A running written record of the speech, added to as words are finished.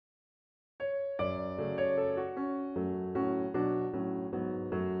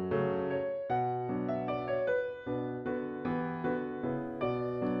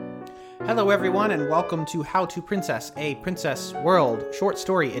Hello everyone and welcome to How to Princess, a Princess World short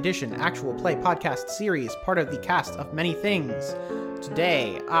story edition actual play podcast series, part of the cast of many things.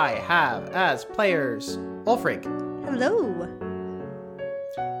 Today I have as players Ulfric. Hello.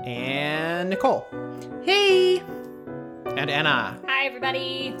 And Nicole. Hey. And Anna. Hi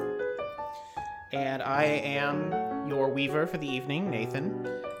everybody. And I am your weaver for the evening, Nathan.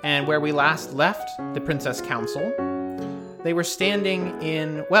 And where we last left the Princess Council, they were standing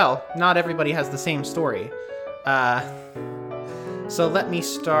in, well, not everybody has the same story. So let me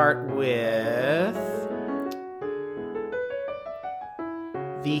start with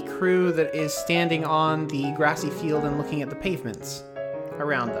the crew that is standing on the grassy field and looking at the pavements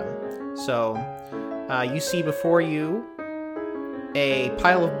around them. So you see before you a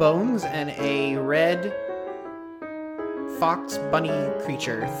pile of bones and a red fox bunny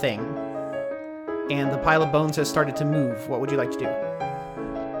creature thing. And the pile of bones has started to move. What would you like to do?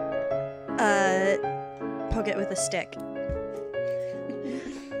 Poke it with a stick.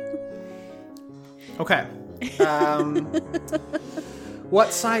 Okay.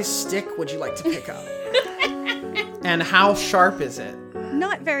 What size stick would you like to pick up? And how sharp is it?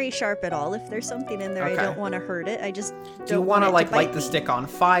 Not very sharp at all. If there's something in there, Okay. I don't want to hurt it. I just Do you want to light the stick on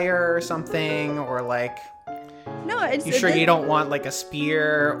fire or something? Or like, No, it's you sure you don't want like a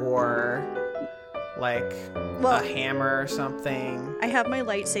spear or like Well, a hammer or something? I have my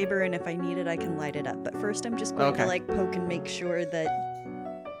lightsaber, and if I need it, I can light it up. But first, I'm just going Okay. to poke and make sure that,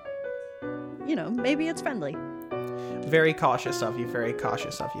 maybe it's friendly. Very cautious of you, very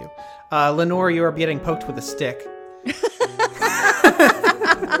cautious of you. Lenore, you are getting poked with a stick. Give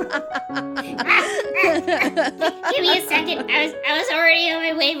me a second. I was already on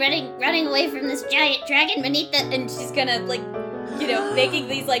my way running away from this giant dragon beneath the, and she's gonna making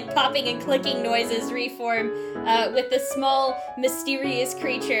these popping and clicking noises reform with the small mysterious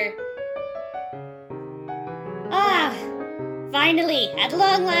creature. Ah, finally, at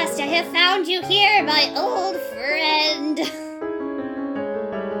long last I have found you here, my old friend.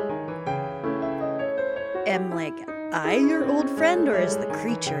 Am I your old friend, or is the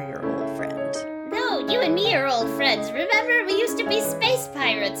creature your old friend? No, you and me are old friends. Remember, we used to be space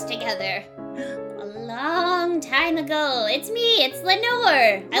pirates together. A long time ago. It's me, it's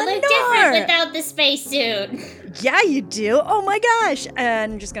Lenore. I look different without the spacesuit. Yeah, you do. Oh my gosh!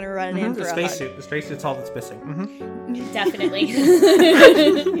 And I'm just gonna run in for The a hug. spacesuit. The spacesuit's all that's missing. Mm-hmm. Definitely.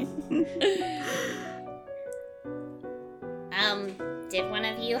 Did one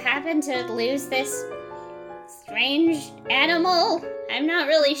of you happen to lose this strange animal? I'm not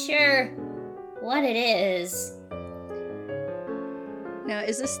really sure what it is. Now,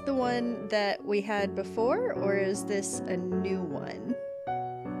 is this the one that we had before, or is this a new one?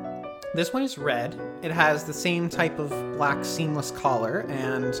 This one is red. It has the same type of black seamless collar,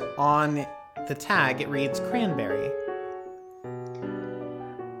 and on the tag it reads cranberry.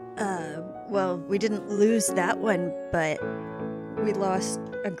 Well, we didn't lose that one, but we lost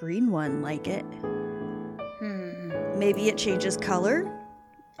a green one like it. Maybe it changes color?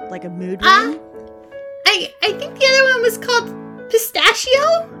 Like a mood ring? I think the other one was called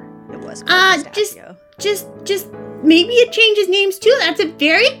Pistachio? It was called Pistachio. Just maybe it changes names too. That's a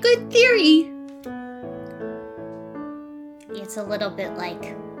very good theory. It's a little bit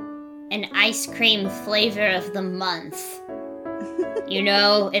like an ice cream flavor of the month.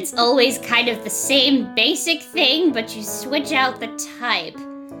 It's always kind of the same basic thing, but you switch out the type.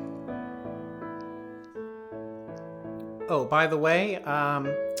 Oh, by the way,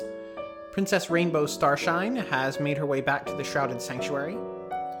 Princess Rainbow Starshine has made her way back to the Shrouded Sanctuary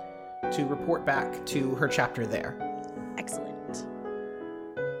to report back to her chapter there. Excellent.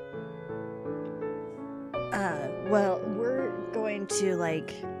 Well, we're going to,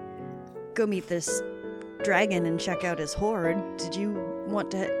 go meet this dragon and check out his hoard. Did you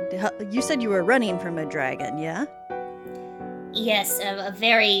want to... You said you were running from a dragon, yeah? Yes, a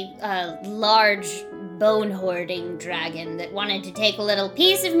very large bone-hoarding dragon that wanted to take a little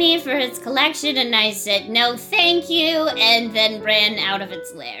piece of me for its collection, and I said no thank you, and then ran out of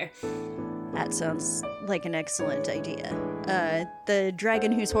its lair. That sounds like an excellent idea. The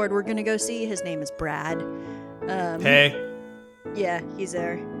dragon whose hoard we're gonna go see, his name is Brad. Hey. Yeah, he's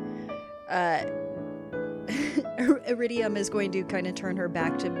there. Iridium is going to kind of turn her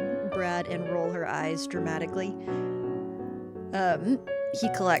back to Brad and roll her eyes dramatically. He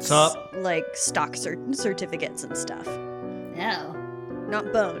collects stock certificates and stuff. No.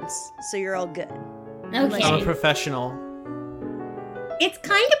 Not bones, so you're all good. Okay. I'm a professional. It's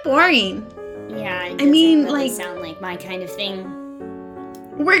kind of boring. Yeah, it mean, doesn't really sound like my kind of thing.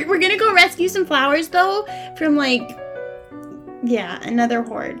 We're gonna go rescue some flowers though from Yeah, another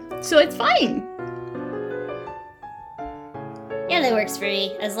horde. So it's fine. Yeah, that works for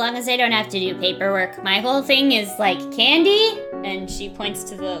me. As long as I don't have to do paperwork. My whole thing is like candy, and she points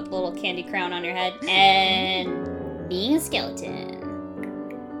to the little candy crown on her head, and being a skeleton.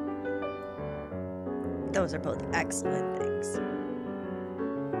 Those are both excellent things.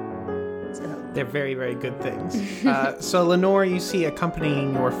 So, They're very, very good things. So, Lenore, you see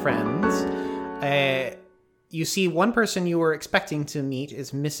accompanying your friends. You see one person you were expecting to meet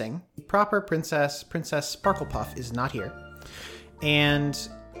is missing. Proper Princess Sparklepuff, is not here. And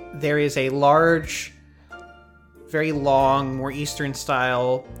there is a large, very long, more Eastern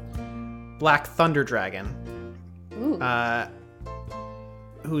style black thunder dragon. Ooh.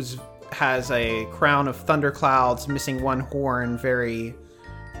 Who's has a crown of thunder clouds, missing one horn, very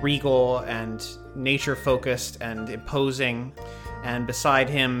regal and nature focused and imposing. And beside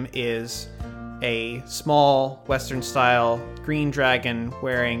him is a small Western style green dragon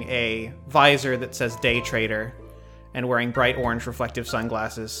wearing a visor that says Day Trader and wearing bright orange reflective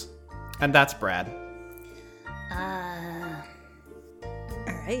sunglasses. And that's Brad. all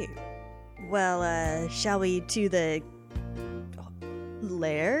right. Well, shall we to the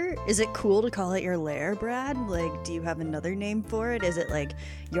lair? Is it cool to call it your lair, Brad? Like, do you have another name for it? Is it like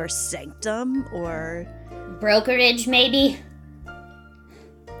your sanctum or Brokerage, maybe?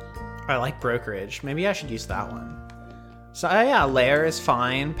 I like brokerage. Maybe I should use that one. So yeah, lair is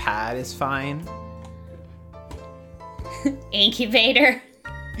fine. Pad is fine. Incubator.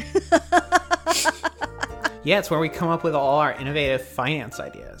 Yeah, it's where we come up with all our innovative finance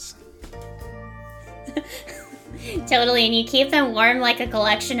ideas. Totally, and you keep them warm like a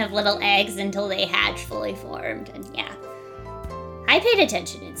collection of little eggs until they hatch fully formed. And yeah, I paid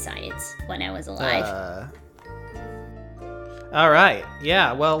attention in science when I was alive. All right.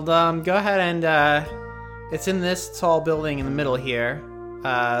 Yeah. Well, go ahead and it's in this tall building in the middle here,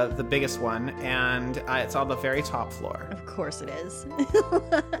 the biggest one, and it's on the very top floor. of course it is.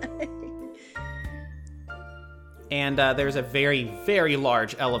 And there's a very, very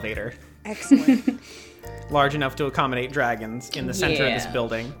large elevator, Excellent. large enough to accommodate dragons, in the center of this Yeah.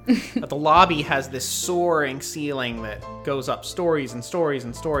 building. But the lobby has this soaring ceiling that goes up stories and stories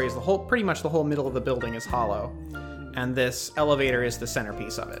and stories. Pretty much the whole middle of the building is hollow, and this elevator is the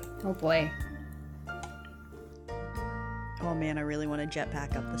centerpiece of it. Oh boy. Oh man, I really want to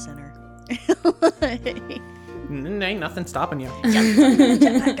jetpack up the center. Ain't nothing stopping you.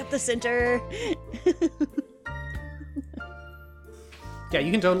 Jetpack up the center. Yeah, you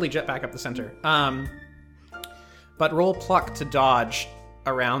can totally jet back up the center. But roll pluck to dodge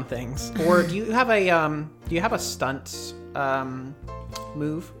around things. Or do you have a stunt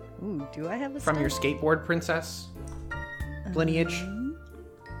move Ooh, do I have a from your stunt? skateboard princess lineage?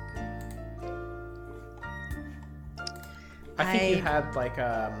 I think you had like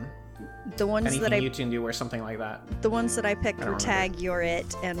the ones that anything I you can do or something like that. the ones that I picked I were don't Tag, You're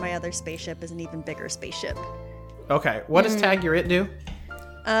It, and my other spaceship is an even bigger spaceship. Okay, what does Tag Your It do?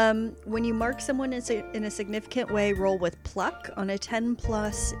 When you mark someone in a significant way, roll with pluck. On a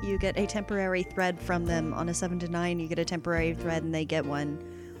 10+, you get a temporary thread from them. On a 7 to 9, you get a temporary thread and they get one.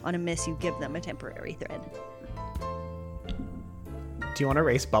 On a miss, you give them a temporary thread. Do you want to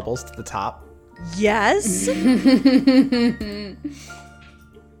race Bubbles to the top? Yes! You're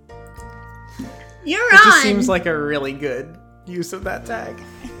It on. just seems like a really good use of that tag.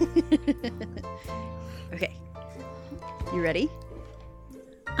 Okay. You ready?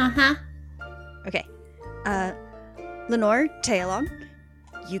 Uh-huh. Okay. Lenore, Taelong,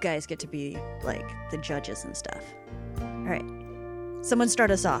 you guys get to be, like, the judges and stuff. Alright. Someone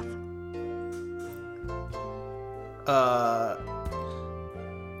start us off.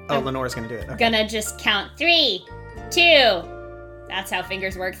 Lenore's gonna do it. Okay. Gonna just count 3, 2. That's how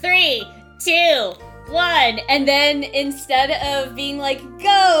fingers work. 3, 2, 1. And then instead of being like,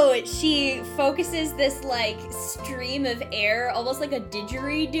 go, she focuses this like stream of air, almost like a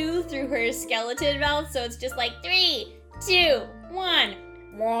didgeridoo through her skeleton mouth. So it's just like 3, 2, 1.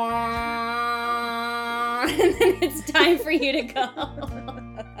 And then it's time for you to go.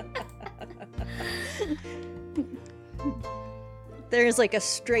 There's like a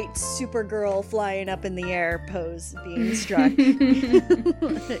straight Supergirl flying up in the air pose being struck.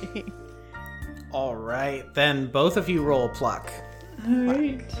 All right, then both of you roll pluck,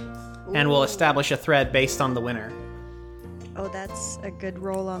 Alright. and we'll establish a thread based on the winner. Oh, that's a good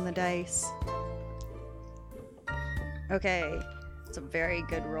roll on the dice. Okay. It's a very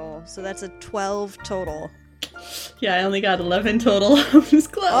good roll. So that's a 12 total. Yeah, I only got 11 total. I was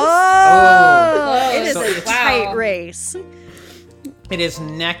close. Oh! It is So a it's- tight Wow. race. It is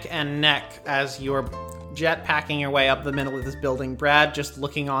neck and neck as your jet packing your way up the middle of this building. Brad just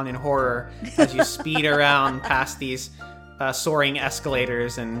looking on in horror as you speed around past these soaring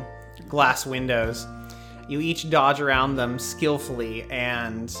escalators and glass windows. You each dodge around them skillfully,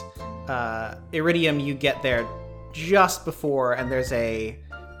 and Iridium, you get there just before, and there's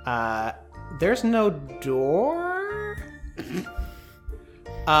no door.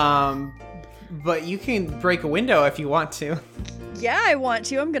 But you can break a window if you want to. Yeah, I want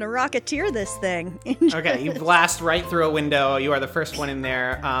to. I'm gonna rocketeer this thing. Okay, you blast right through a window. You are the first one in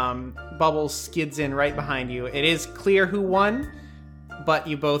there. Bubbles skids in right behind you. It is clear who won, but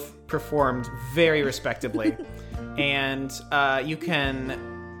you both performed very respectably. And you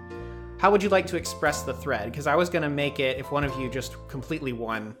can... How would you like to express the thread? Because I was going to make it, if one of you just completely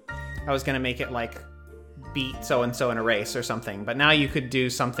won, I was going to make it like beat so-and-so in a race or something. But now you could do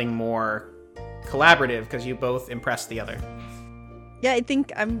something more collaborative because you both impressed the other. Yeah, I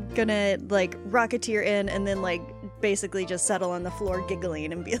think I'm gonna, like, rocketeer in and then, like, basically just settle on the floor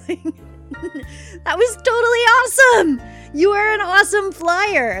giggling and be like, that was totally awesome! You are an awesome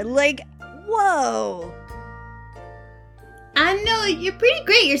flyer! Like, whoa! I know, you're pretty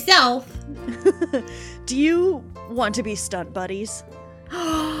great yourself. Do you want to be stunt buddies? We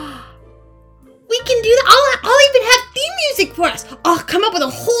can do that. I'll even have theme music for us. I'll come up with a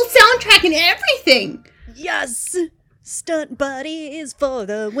whole soundtrack and everything. Yes! Stunt buddies for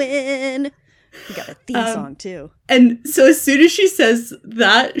the win! We got a theme song, too. And so as soon as she says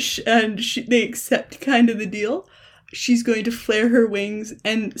that, they accept kind of the deal, she's going to flare her wings,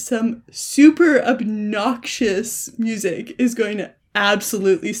 and some super obnoxious music is going to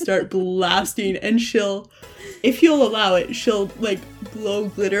absolutely start blasting, and she'll, if you'll allow it, she'll, like, blow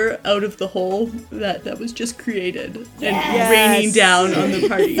glitter out of the hole that was just created and raining down on the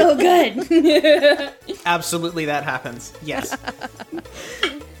party. So good. Absolutely, that happens. Yes.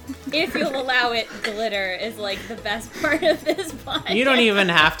 If you'll allow it, glitter is like the best part of this podcast. You don't even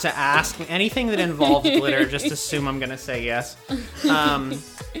have to ask. Anything that involves glitter, just assume I'm going to say yes.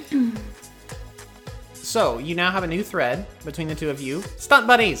 So, you now have a new thread between the two of you. Stunt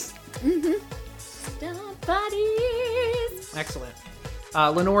buddies! Stunt buddies! Excellent.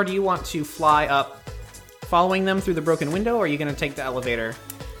 Lenore, do you want to fly up following them through the broken window, or are you going to take the elevator?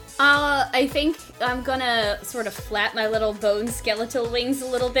 I think I'm gonna sort of flap my little bone skeletal wings a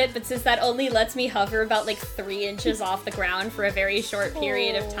little bit, but since that only lets me hover about like 3 inches off the ground for a very short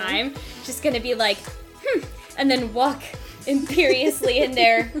period of time, just gonna be like, and then walk imperiously in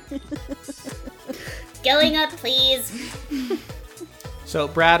there. Going up, please. So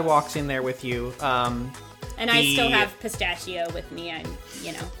Brad walks in there with you. And I still have Pistachio with me.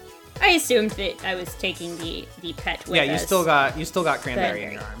 I assumed that I was taking the pet with us. Yeah, you still got Cranberry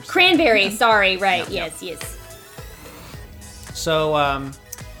in your arms. Cranberry, sorry, right? Yep. Yes. So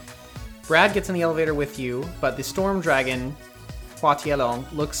Brad gets in the elevator with you, but the storm dragon, Hua Tielong,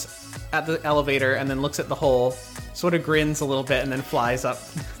 looks at the elevator and then looks at the hole, sort of grins a little bit, and then flies up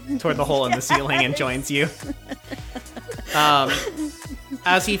toward the hole in the ceiling and joins you.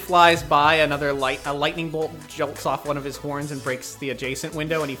 As he flies by, a lightning bolt jolts off one of his horns and breaks the adjacent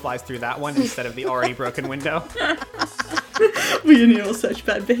window, and he flies through that one instead of the already broken window. We enable such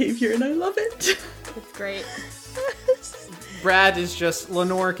bad behavior, and I love it. It's great. Brad is just...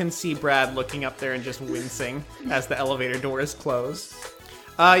 Lenore can see Brad looking up there and just wincing as the elevator doors close.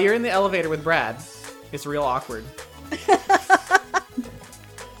 You're in the elevator with Brad. It's real awkward.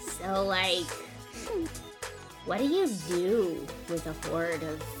 So, like, what do you do with a horde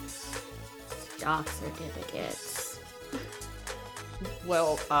of stock certificates?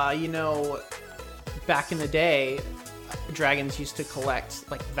 Well, back in the day, dragons used to collect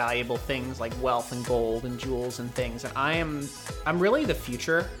like valuable things like wealth and gold and jewels and things. And I'm really the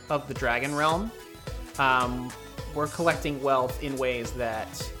future of the dragon realm. We're collecting wealth in ways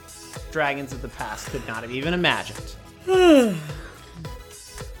that dragons of the past could not have even imagined.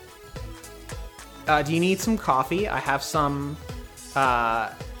 Do you need some coffee? I have some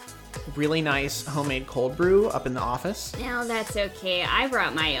really nice homemade cold brew up in the office. No, that's okay. I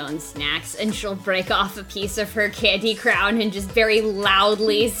brought my own snacks, and she'll break off a piece of her candy crown and just very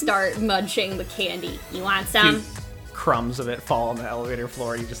loudly start munching the candy. You want some? Crumbs of it fall on the elevator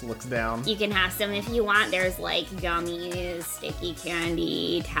floor. He just looks down. You can have some if you want. There's like gummies, sticky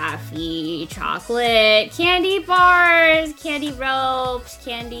candy, taffy, chocolate, candy bars, candy ropes,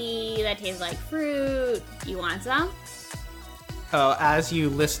 candy that tastes like fruit. You want some? As you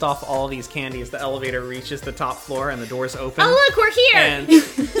list off all these candies, the elevator reaches the top floor and the doors open. Oh, look, we're here! And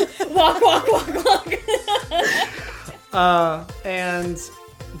walk. And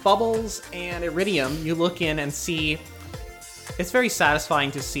Bubbles and Iridium, you look in and see... It's very satisfying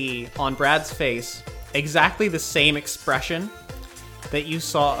to see on Brad's face exactly the same expression that you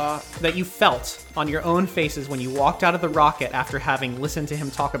felt on your own faces when you walked out of the rocket after having listened to him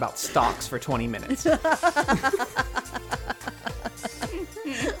talk about stocks for 20 minutes.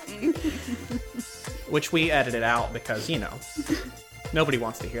 Which we edited out because, nobody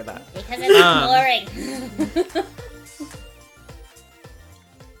wants to hear that. Because it's boring.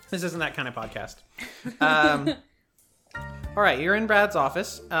 This isn't that kind of podcast. All right, you're in Brad's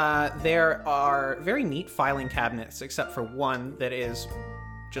office. There are very neat filing cabinets, except for one that is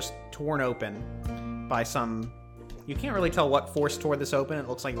just torn open by some... You can't really tell what force tore this open. It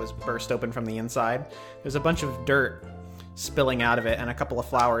looks like it was burst open from the inside. There's a bunch of dirt spilling out of it and a couple of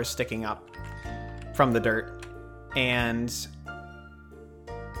flowers sticking up from the dirt. And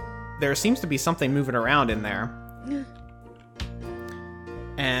there seems to be something moving around in there.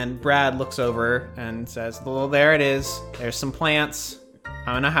 And Brad looks over and says, well, there it is. There's some plants.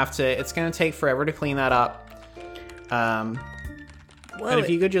 It's gonna take forever to clean that up. But if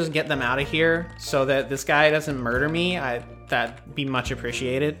you could just get them out of here so that this guy doesn't murder me, that'd be much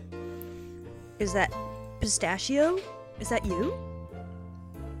appreciated. Is that Pistachio? Is that you?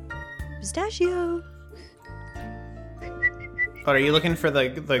 Pistachio. But are you looking for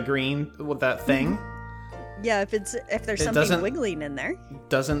the green with that thing? Yeah, if there's something wiggling in there.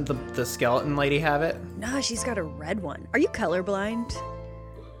 Doesn't the skeleton lady have it? Nah, she's got a red one. Are you colorblind?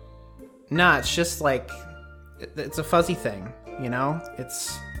 Nah, it's just like it's a fuzzy thing,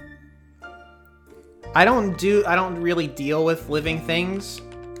 It's I don't really deal with living things.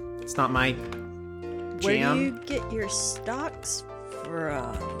 It's not my jam. Where do you get your stocks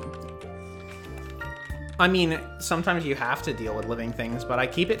from? I mean, sometimes you have to deal with living things, but I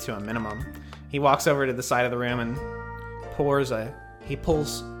keep it to a minimum. He walks over to the side of the room and pulls a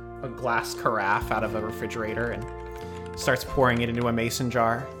glass carafe out of a refrigerator and starts pouring it into a mason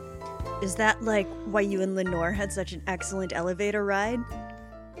jar. Is that like why you and Lenore had such an excellent elevator ride?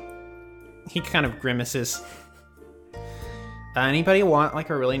 He kind of grimaces. Anybody want like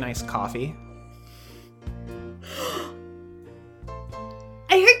a really nice coffee?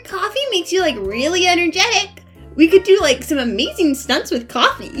 I heard coffee makes you like really energetic. We could do like some amazing stunts with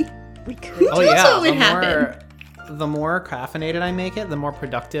coffee. We could. Who knows what would happen? The more caffeinated I make it, the more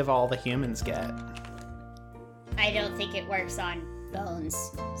productive all the humans get. I don't think it works on bones,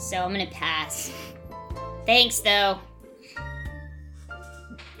 so I'm gonna pass. Thanks, though.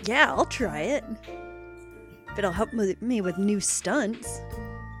 Yeah, I'll try it. If it'll help me with new stunts.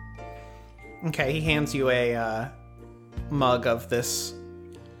 Okay, he hands you a mug of this.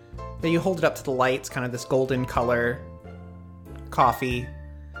 Then you hold it up to the light. It's kind of this golden color coffee.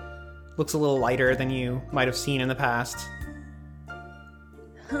 Looks a little lighter than you might have seen in the past.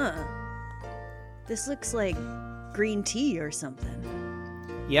 Huh. This looks like green tea or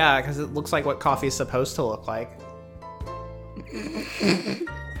something. Yeah, because it looks like what coffee is supposed to look like.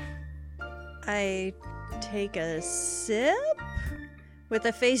 I take a sip with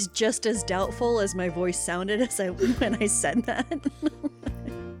a face just as doubtful as my voice sounded when I said that.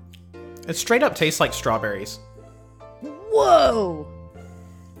 It straight up tastes like strawberries. Whoa!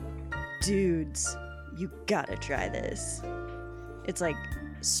 Dudes, you gotta try this. It's like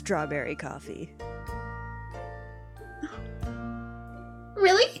strawberry coffee.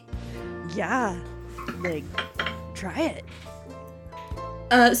 Really? Yeah. Like, try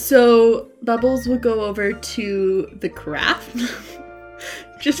it. So Bubbles will go over to the craft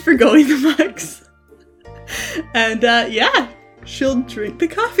just for going the mugs. And she'll drink the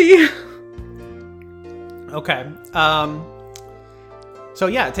coffee. Okay. So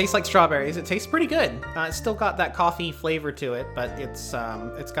yeah, it tastes like strawberries. It tastes pretty good. It's still got that coffee flavor to it, but it's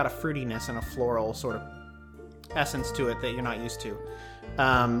got a fruitiness and a floral sort of essence to it that you're not used to.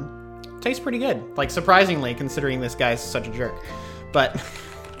 Tastes pretty good. Like, surprisingly, considering this guy's such a jerk. But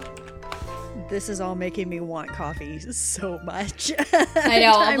this is all making me want coffee so much. I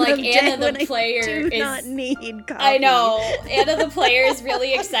know. I'm like, Anna the player do not need coffee. I know. Anna the player is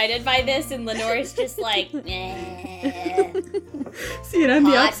really excited by this, and Lenore's just like, meh. See, and I'm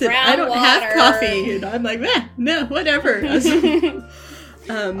the Hot opposite. brown I don't have water. coffee, and I'm like, no, whatever.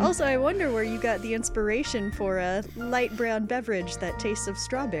 Also, I wonder where you got the inspiration for a light brown beverage that tastes of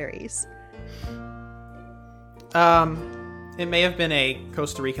strawberries. it may have been a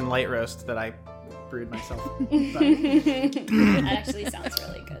Costa Rican light roast that I brewed myself. That actually sounds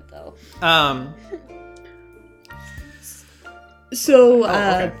really good, though. So,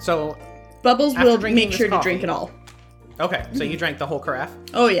 okay. So, Bubbles after will drinking make sure this to drink coffee- it all. okay, so you drank the whole carafe?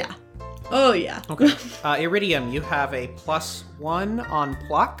 Oh, yeah. Okay. Iridium, you have a +1 on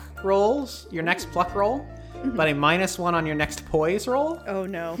pluck rolls. Your next pluck roll. but a -1 on your next poise roll. Oh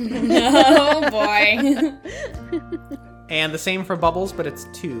no. Oh boy. And the same for Bubbles, but it's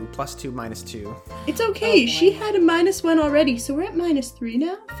 2, +2, -2. It's okay. She had a -1 already, so we're at -3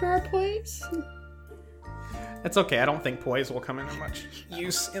 now for our poise. It's okay. I don't think poise will come into much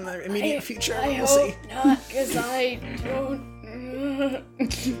use in the immediate future. We'll see. not, because I don't.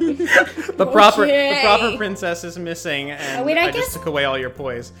 The proper princess is missing, and wait, I I just guess- took away all your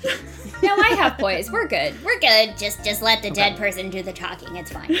poise. No, I have poise. We're good. We're good. Just let the dead person do the talking.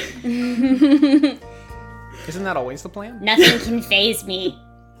 It's fine. Isn't that always the plan? Nothing can phase me.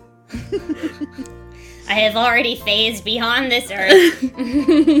 I have already phased beyond this earth.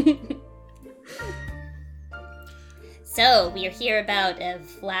 So, we're here about a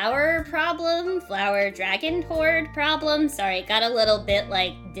flower dragon horde problem. Sorry, got a little bit,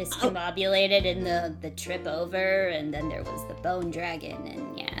 discombobulated in the trip over, and then there was the bone dragon,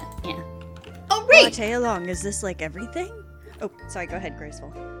 and yeah. Oh, right. Taeyalong, is this like everything? Oh, sorry, go ahead,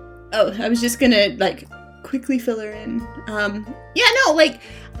 Graceful. Oh, I was just gonna, quickly fill her in.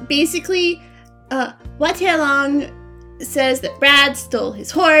 Basically, Hua Taelong says that Brad stole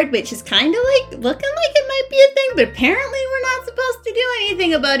his hoard, which is kind of, looking like it might be a thing, but apparently we're not supposed to do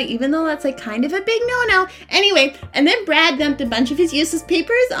anything about it, even though that's, kind of a big no-no. Anyway, and then Brad dumped a bunch of his useless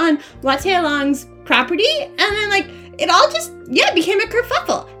papers on Hua Taelong's property, and then, it all just, became a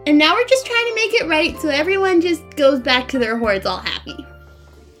kerfuffle. And now we're just trying to make it right so everyone just goes back to their hoards all happy.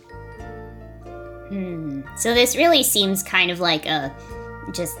 So this really seems kind of like a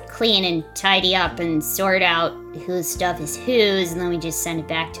just clean and tidy up and sort out whose stuff is whose, and then we just send it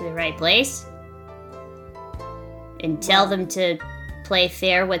back to the right place? And tell them to play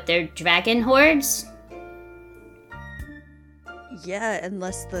fair with their dragon hordes? Yeah,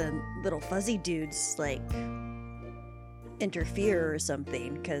 unless the little fuzzy dudes, interfere or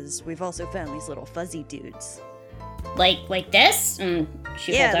something, because we've also found these little fuzzy dudes. Like this?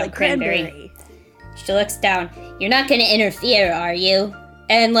 She holds out cranberry. She looks down. You're not gonna interfere, are you?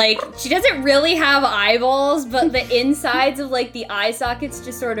 And, she doesn't really have eyeballs, but the insides of, the eye sockets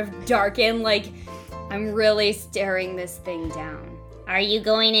just sort of darken, I'm really staring this thing down. Are you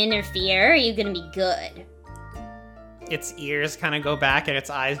going to interfere, or are you going to be good? Its ears kind of go back and its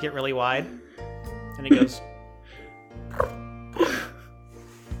eyes get really wide. And it goes,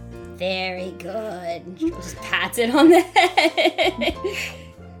 Very good. She just pats it on the head.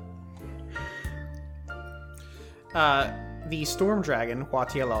 the storm dragon, Hua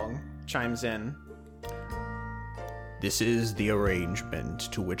Tielong, chimes in. This is the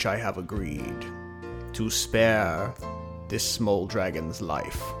arrangement to which I have agreed. To spare this small dragon's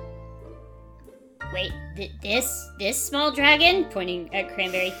life. Wait, this small dragon? Pointing at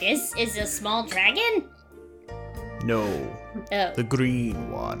Cranberry, this is a small dragon? No, Oh. the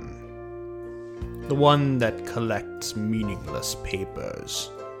green one. The one that collects meaningless papers.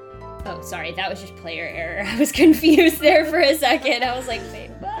 Oh, sorry, that was just player error. I was confused there for a second. I was like,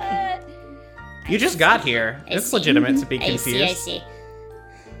 wait, what? You just got here. I It's see. legitimate to be I confused. see.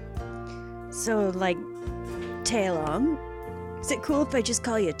 So, Taelong, is it cool if I just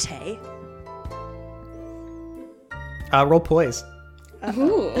call you Tay? Roll poise.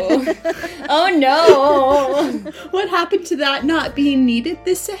 Ooh. Oh no! What happened to that not being needed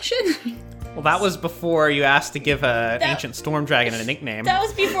this session? Well, that was before you asked to give an ancient storm dragon a nickname. That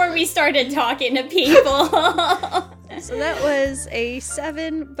was before we started talking to people. So that was a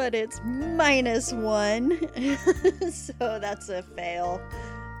 7, but it's -1. So that's a fail.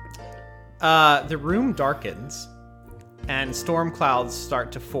 The room darkens, and storm clouds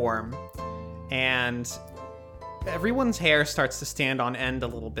start to form, and everyone's hair starts to stand on end a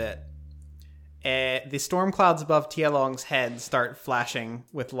little bit. The storm clouds above Tielong's head start flashing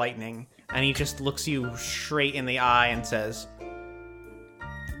with lightning, and he just looks you straight in the eye and says,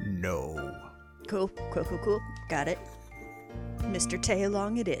 "No." Cool. Got it. Mr.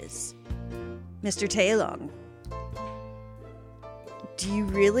 Taelong it is. Mr. Taelong, do you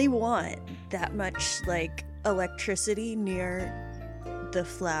really want that much, electricity near the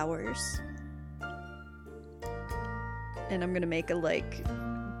flowers? And I'm gonna make a,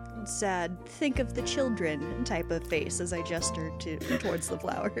 sad, think of the children type of face as I gesture towards the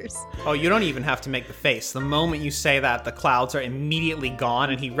flowers. Oh, you don't even have to make the face. The moment you say that, the clouds are immediately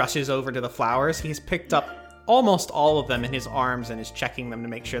gone, and he rushes over to the flowers. He's picked up almost all of them in his arms and is checking them to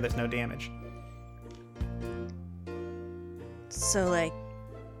make sure there's no damage. So,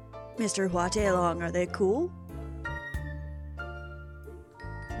 Mr. Hua Taelong, are they cool?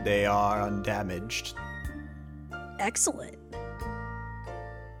 They are undamaged. Excellent.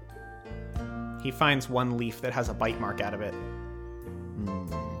 He finds one leaf that has a bite mark out of it.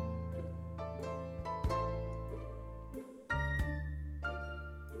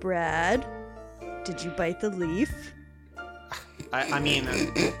 Brad, did you bite the leaf? I mean,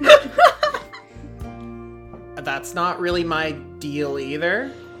 that's not really my deal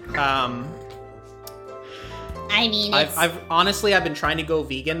either. I mean, it's... I've been trying to go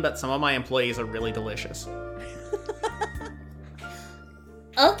vegan, but some of my employees are really delicious.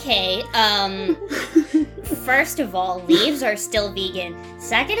 Okay, first of all, leaves are still vegan.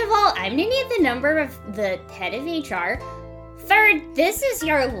 Second of all, I'm gonna need the number of the head of HR. Third, this is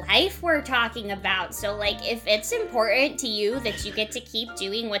your life we're talking about, so, like, if it's important to you that you get to keep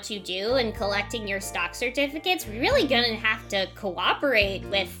doing what you do and collecting your stock certificates, we're really gonna have to cooperate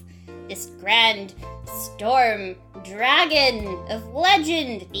with this grand storm dragon of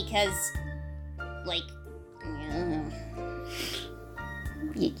legend, because, like,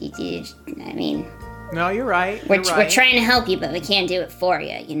 I mean... No, you're right. We're trying to help you, but we can't do it for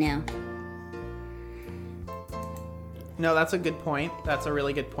you, you know? No, that's a good point. That's a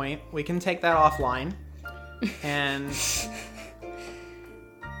really good point. We can take that offline. And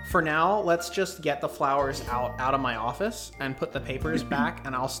for now, let's just get the flowers out of my office and put the papers back,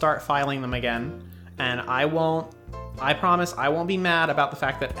 and I'll start filing them again. And I promise I won't be mad about the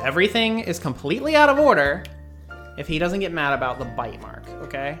fact that everything is completely out of order if he doesn't get mad about the bite mark,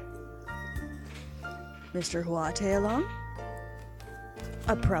 okay? Mr. Huatealong,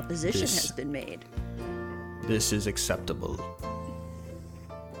 a proposition has been made. This is acceptable.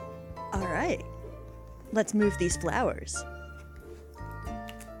 All right. Let's move these flowers.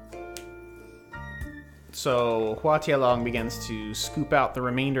 So Huatealong begins to scoop out the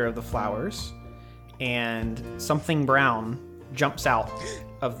remainder of the flowers, and something brown jumps out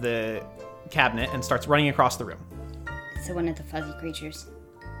of the cabinet and starts running across the room. Is it one of the fuzzy creatures?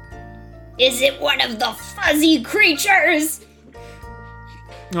 Is it one of the fuzzy creatures?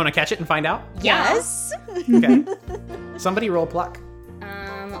 You want to catch it and find out? Yes. Okay. Somebody roll pluck.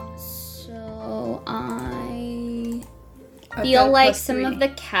 So I I've feel got like +3. some of the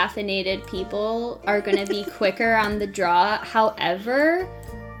caffeinated people are gonna be quicker on the draw. However,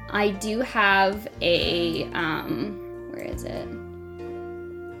 I do have a, where is it?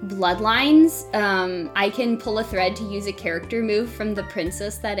 Bloodlines. I can pull a thread to use a character move from the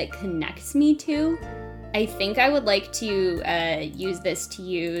princess that it connects me to. I think I would like to use this to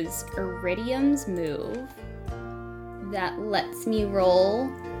use Iridium's move that lets me roll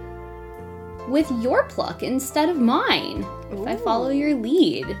with your pluck instead of mine if I follow your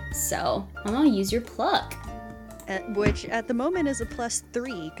lead. So I'm gonna use your pluck. Which at the moment is a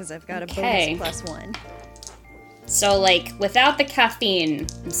 +3 because I've got Okay. a bonus +1. So, like, without the caffeine,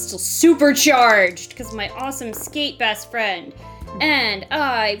 I'm still supercharged because my awesome skate best friend. And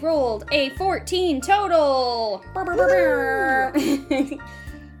I rolled a 14 total.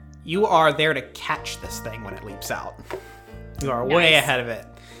 You are there to catch this thing when it leaps out. You are way Nice. ahead of it.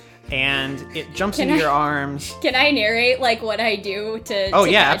 And it jumps into your arms. Can I narrate like what I do to? Oh,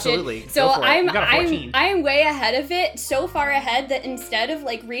 to yeah, catch absolutely. It? So Go for it. I'm You got a 14. I'm way ahead of it. So far ahead that instead of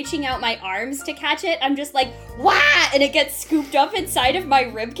like reaching out my arms to catch it, I'm just like wah, and it gets scooped up inside of my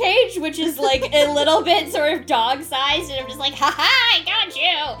rib cage, which is like a little bit sort of dog sized, and I'm just like ha ha, I got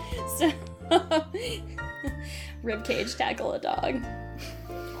you. So rib cage tackle a dog.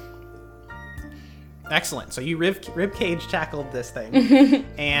 Excellent. So you rib cage tackled this thing.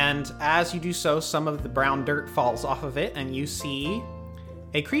 And as you do so, some of the brown dirt falls off of it, and you see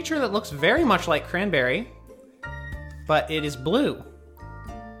a creature that looks very much like Cranberry, but it is blue.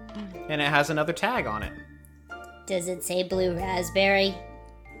 And it has another tag on it. Does it say blue raspberry?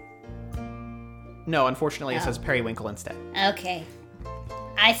 No, unfortunately, it Oh. says periwinkle instead. Okay.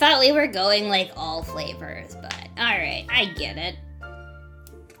 I thought we were going like all flavors, but alright, I get it.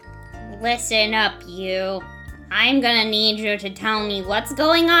 Listen up, you. I'm gonna need you to tell me what's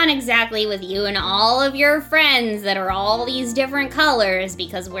going on exactly with you and all of your friends that are all these different colors,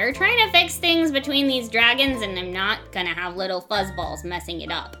 because we're trying to fix things between these dragons and I'm not gonna have little fuzzballs messing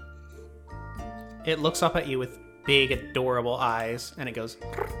it up. It looks up at you with big, adorable eyes, and it goes...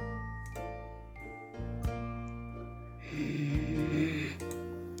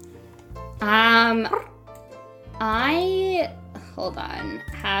 Hold on.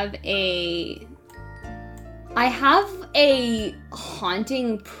 I have a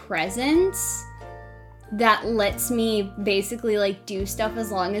haunting presence that lets me basically like do stuff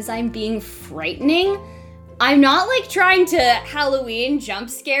as long as I'm being frightening. I'm not like trying to Halloween jump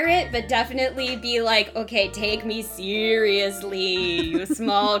scare it, but definitely be like, okay, take me seriously, you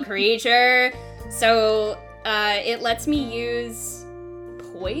small creature. So it lets me use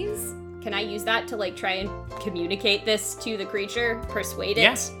poise. Can I use that to like try and communicate this to the creature? Persuade it?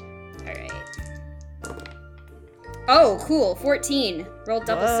 Yes. Alright. Oh, cool. 14. Roll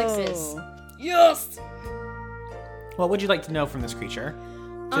double sixes. Yes! What would you like to know from this creature?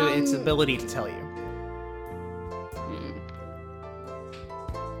 To its ability to tell you.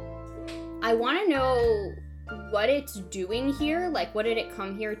 I want to know what it's doing here. Like, what did it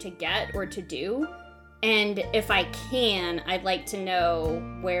come here to get or to do? And if I can, I'd like to know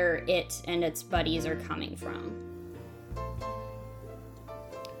where it and its buddies are coming from.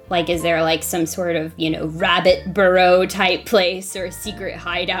 Like, is there, like, some sort of, rabbit burrow type place or a secret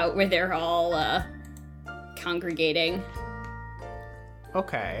hideout where they're all, congregating?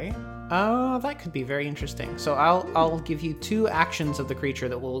 Okay. That could be very interesting. So I'll give you 2 actions of the creature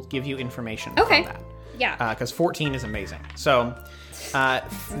that will give you information Okay. from that. Yeah. Because 14 is amazing. So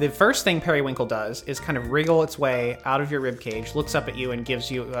the first thing Periwinkle does is kind of wriggle its way out of your ribcage, looks up at you, and gives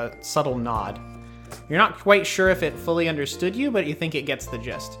you a subtle nod. You're not quite sure if it fully understood you, but you think it gets the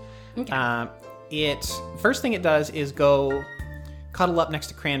gist. Okay. First thing it does is go cuddle up next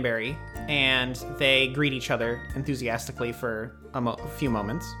to Cranberry, and they greet each other enthusiastically for a few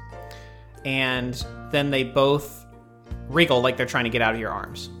moments. And then they both wriggle like they're trying to get out of your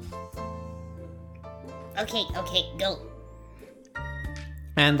arms. Okay, go.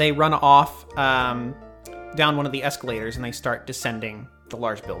 And they run off down one of the escalators, and they start descending the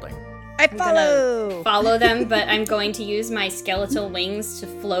large building. I follow. Follow them, but I'm going to use my skeletal wings to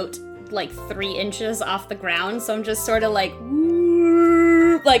float like 3 inches off the ground. So I'm just sort of like,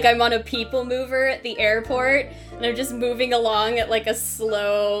 whoop, like I'm on a people mover at the airport, and I'm just moving along at like a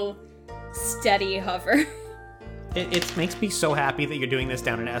slow, steady hover. It makes me so happy that you're doing this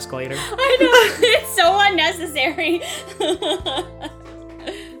down an escalator. I know, it's so unnecessary.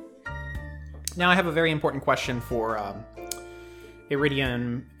 Now I have a very important question for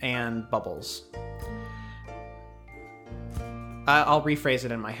Iridium and Bubbles. I'll rephrase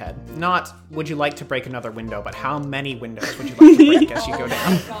it in my head. Not, would you like to break another window, but how many windows would you like to break as you go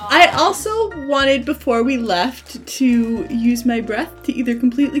down? I also wanted, before we left, to use my breath to either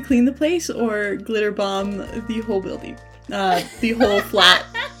completely clean the place or glitter bomb the whole building. The whole flat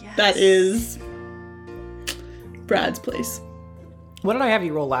that is Brad's place. What did I have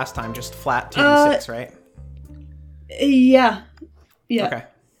you roll last time? Just flat 2d6, right? Yeah. Okay.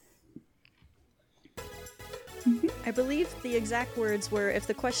 I believe the exact words were, if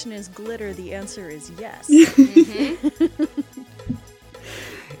the question is glitter, the answer is yes.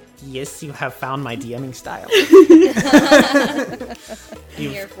 Yes, you have found my DMing style.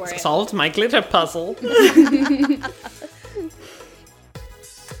 You've here for it. solved my glitter puzzle.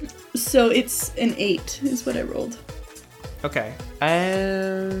 So it's an 8 is what I rolled. Okay.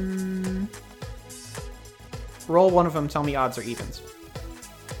 Roll one of them, tell me odds or evens.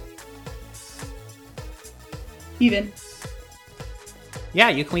 Even. Yeah,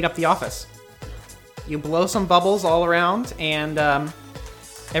 you clean up the office. You blow some bubbles all around, and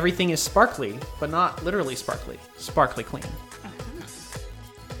everything is sparkly, but not literally sparkly. Sparkly clean.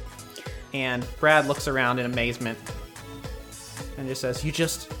 And Brad looks around in amazement and just says, you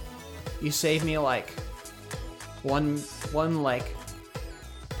saved me like one like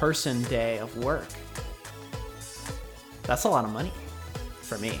person day of work. That's a lot of money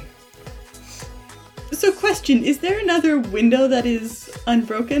for me. So question, is there another window that is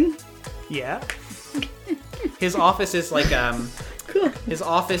unbroken? Yeah. His office is like Cool. his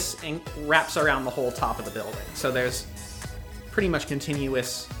office wraps around the whole top of the building. So there's pretty much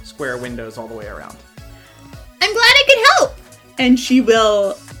continuous square windows all the way around. I'm glad I could help. And she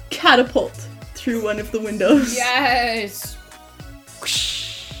will catapult through one of the windows. Yes.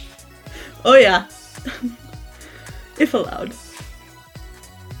 Oh yeah. If allowed.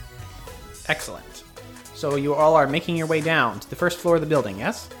 Excellent. So you all are making your way down to the first floor of the building,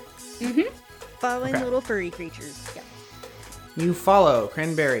 yes? Following Okay. little furry creatures. Yeah. You follow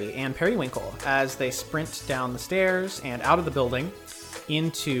Cranberry and Periwinkle as they sprint down the stairs and out of the building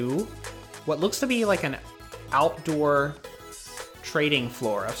into what looks to be like an outdoor trading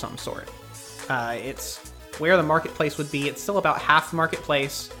floor of some sort. It's where the marketplace would be. It's still about half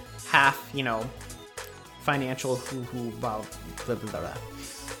marketplace, half, financial blah, blah, blah, blah.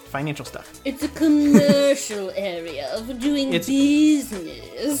 Financial stuff. It's a commercial area for doing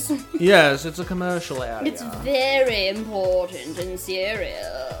business. Yes, it's a commercial area. It's very important and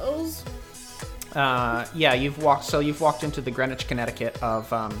serious. Yeah, you've walked into the Greenwich, Connecticut of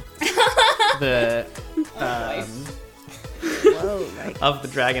the Whoa, like of the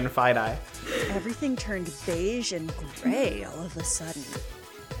Dragon Fidei. everything turned beige and gray all of a sudden.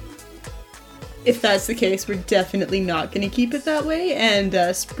 If that's the case, we're definitely not going to keep it that way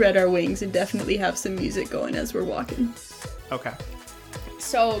and spread our wings and definitely have some music going as we're walking. Okay.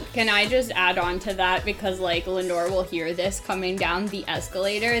 So can I just add on to that, because like Lenore will hear this coming down the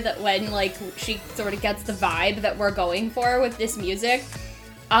escalator, that when like she sort of gets the vibe that we're going for with this music,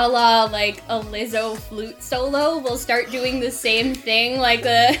 a la like a Lizzo flute solo, we'll start doing the same thing, like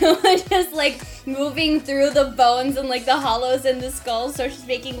just like moving through the bones and like the hollows in the skull. So she's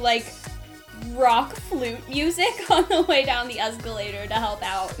making like rock flute music on the way down the escalator to help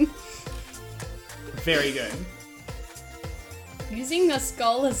out. Very good. Using a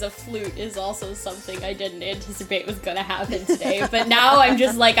skull as a flute is also something I didn't anticipate was gonna happen today, but now I'm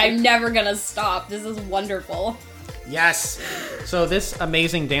just like, I'm never gonna stop. This is wonderful. Yes! So this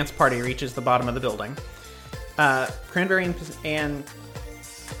amazing dance party reaches the bottom of the building. Cranberry and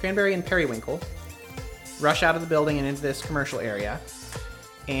Periwinkle rush out of the building and into this commercial area.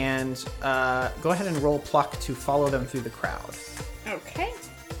 And go ahead and roll pluck to follow them through the crowd. Okay.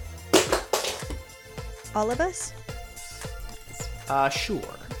 All of us? Sure.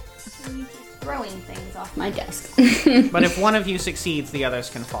 Throwing things off my desk. But if one of you succeeds, the others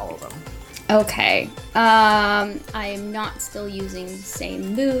can follow them. Okay. I am not still using the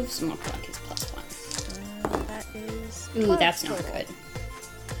same moves, so my pluck is +1. That is. Ooh, 12 that's not total. good.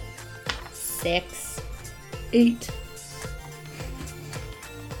 6. 8.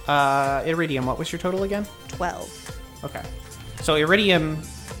 Iridium, what was your total again? 12. Okay. So Iridium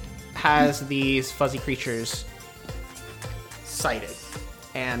has these fuzzy creatures sighted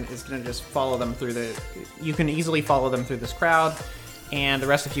and is going to just follow them through you can easily follow them through this crowd, and the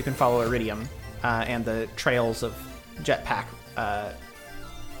rest of you can follow Iridium and the trails of jetpack,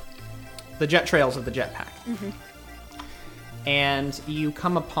 the jet trails of the jetpack. Mm-hmm. And you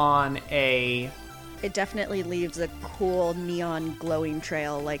come upon It definitely leaves a cool neon glowing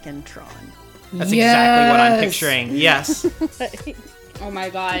trail like in Tron. That's exactly what I'm picturing. Yes. Oh my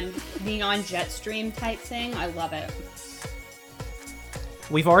god. Neon jet stream type thing. I love it.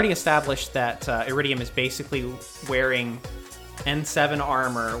 We've already established that Iridium is basically wearing N7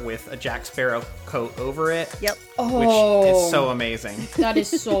 armor with a Jack Sparrow coat over it. Yep. Which is so amazing. That is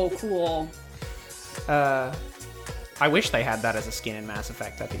so cool. I wish they had that as a skin in Mass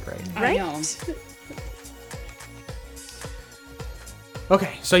Effect. That'd be great. I know.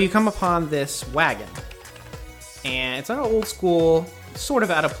 Okay, so you come upon this wagon. And it's an old school, sort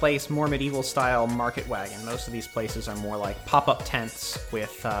of out of place, more medieval style market wagon. Most of these places are more like pop-up tents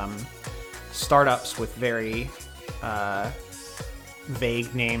with startups with very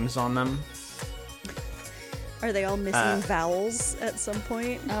vague names on them. Are they all missing vowels at some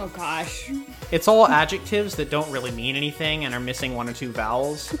point? Oh gosh. It's all adjectives that don't really mean anything and are missing one or two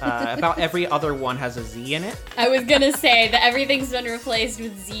vowels. About every other one has a Z in it. I was gonna say that everything's been replaced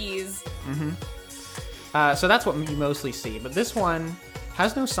with Z's. Mm-hmm. So that's what you mostly see. But this one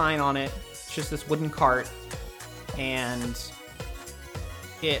has no sign on it. It's just this wooden cart. And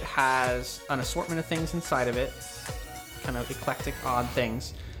it has an assortment of things inside of it. Kind of eclectic, odd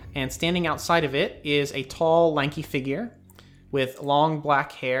things. And standing outside of it is a tall, lanky figure with long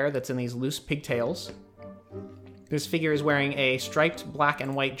black hair that's in these loose pigtails. This figure is wearing a striped black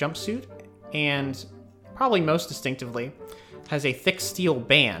and white jumpsuit, and probably most distinctively, has a thick steel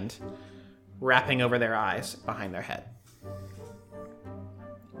band wrapping over their eyes behind their head.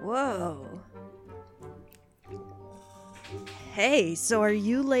 Whoa. Hey, so are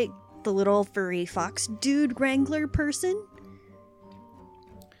you like the little furry fox dude wrangler person?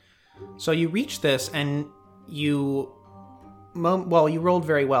 So you reach this, and you rolled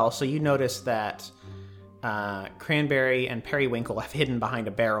very well, so you notice that Cranberry and Periwinkle have hidden behind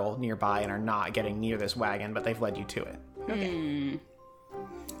a barrel nearby and are not getting near this wagon, but they've led you to it. Okay.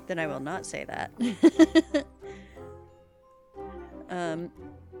 Then I will not say that.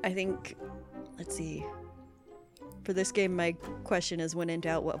 I think, let's see. For this game, my question is, when in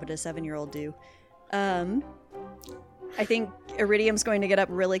doubt, what would a 7-year-old do? I think Iridium's going to get up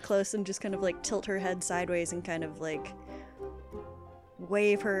really close and just kind of like tilt her head sideways and kind of like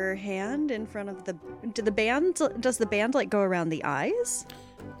wave her hand in front of does the band like go around the eyes?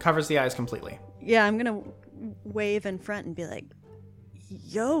 Covers the eyes completely. Yeah, I'm gonna wave in front and be like,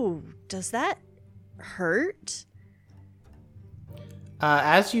 yo, does that hurt?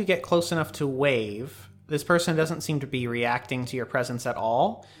 As you get close enough to wave, this person doesn't seem to be reacting to your presence at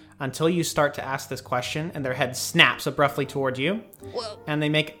all until you start to ask this question, and their head snaps abruptly toward you. Whoa. And they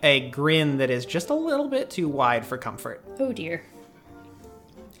make a grin that is just a little bit too wide for comfort. Oh dear.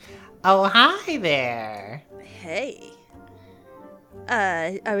 Oh, hi there. Hey.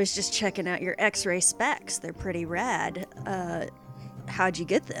 I was just checking out your X-ray specs. They're pretty rad. How'd you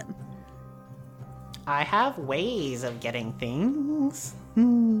get them? I have ways of getting things.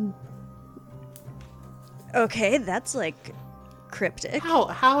 Okay, that's like cryptic.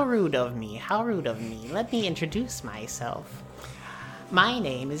 How rude of me. How rude of me. Let me introduce myself. My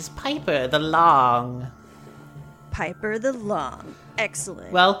name is Piper the Long. Piper the Long.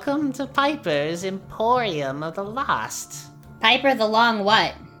 Excellent. Welcome to Piper's Emporium of the Lost. Piper the Long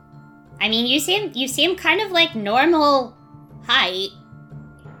what? I mean, you seem kind of like normal height.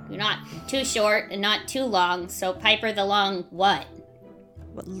 You're not too short and not too long, so Piper the Long what?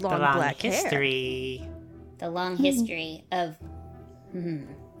 What The long long black hair. history. The long history of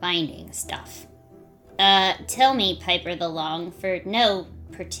finding stuff. Tell me, Piper the Long, for no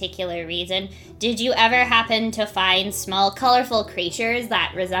particular reason, did you ever happen to find small, colorful creatures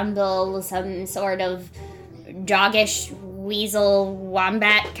that resemble some sort of doggish weasel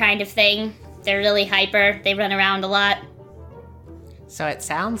wombat kind of thing? They're really hyper. They run around a lot. So it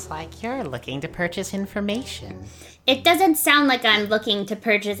sounds like you're looking to purchase information. It doesn't sound like I'm looking to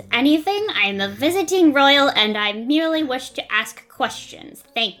purchase anything. I'm a visiting royal, and I merely wish to ask questions.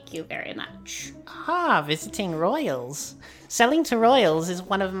 Thank you very much. Ah, visiting royals. Selling to royals is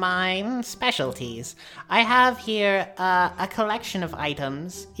one of my specialties. I have here a collection of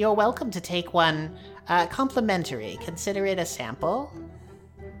items. You're welcome to take one complimentary. Consider it a sample.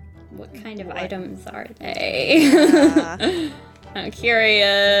 What kind of items are they? I'm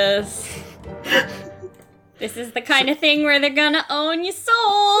curious. This is the kind of thing where they're gonna own your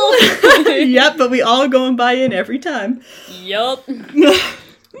soul. Yep, but we all go and buy in every time. Yup.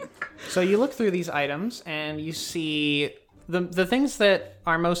 So you look through these items and you see the things that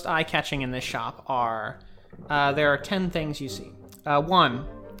are most eye-catching in this shop are there are 10 things you see. 1,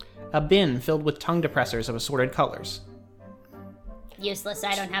 a bin filled with tongue depressors of assorted colors. Useless,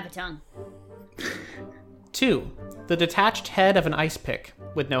 I don't have a tongue. 2, the detached head of an ice pick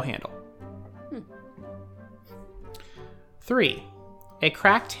with no handle. 3, a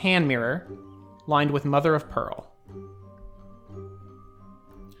cracked hand mirror lined with mother of pearl.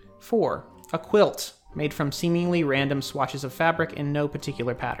 4, a quilt made from seemingly random swatches of fabric in no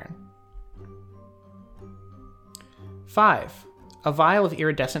particular pattern. 5, a vial of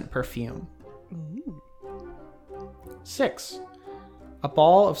iridescent perfume. 6, a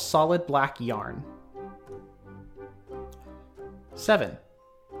ball of solid black yarn. 7,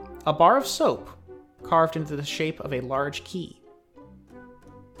 a bar of soap carved into the shape of a large key.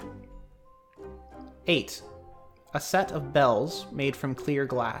 8, a set of bells made from clear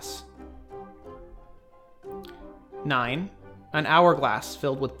glass. 9, an hourglass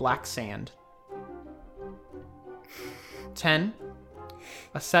filled with black sand. 10,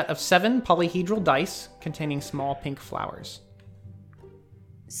 a set of 7 polyhedral dice containing small pink flowers.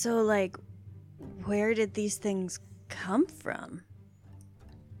 So, like, where did these things come from?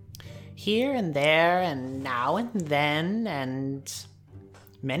 Here and there, and now and then, and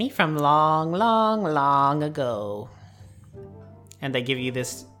many from long, long, long ago. And they give you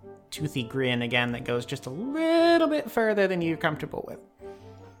this toothy grin again that goes just a little bit further than you're comfortable with.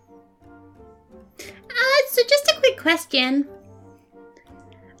 So just a quick question.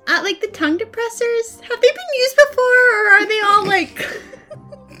 Like the tongue depressors, have they been used before, or are they all like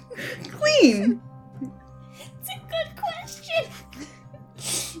clean? It's a good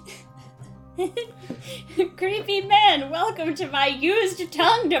question. Creepy man, welcome to my used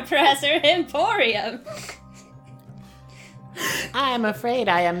tongue depressor emporium. I'm afraid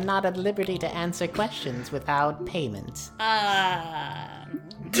I am not at liberty to answer questions without payment.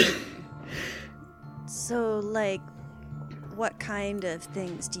 So, like, what kind of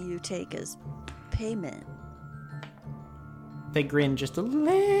things do you take as payment? They grin just a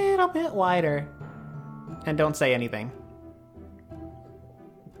little bit wider and don't say anything.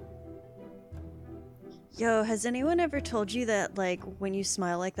 Yo, has anyone ever told you that, like, when you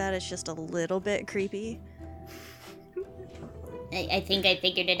smile like that, it's just a little bit creepy? I think I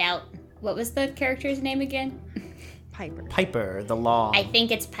figured it out. What was the character's name again? Piper. Piper the Long. I think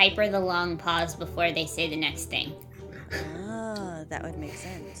it's Piper the Long pause before they say the next thing. Ah, that would make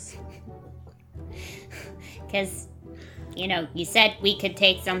sense. Because, you know, you said we could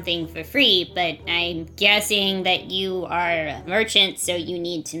take something for free, but I'm guessing that you are a merchant, so you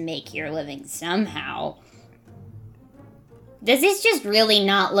need to make your living somehow. This is just really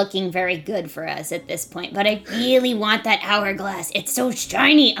not looking very good for us at this point, but I really want that hourglass. It's so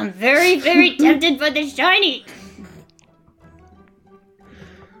shiny. I'm very, very tempted by the shiny.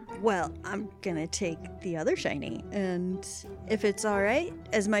 Well, I'm gonna take the other shiny, and if it's alright,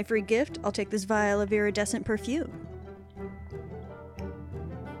 as my free gift, I'll take this vial of iridescent perfume.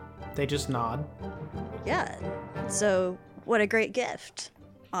 They just nod. Yeah, so what a great gift.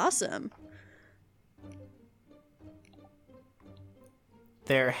 Awesome.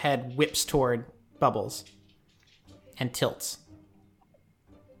 Their head whips toward Bubbles and tilts.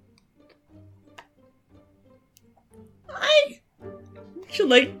 She'll,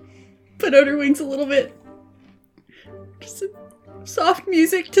 like, put out her wings a little bit. Just some soft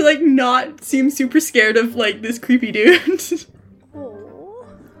music to, like, not seem super scared of, like, this creepy dude. Oh.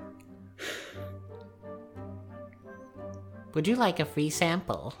 Would you like a free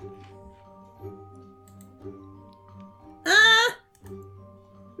sample?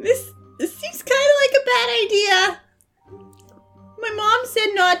 This seems kind of like a bad idea. My mom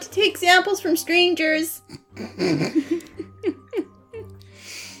said not to take samples from strangers.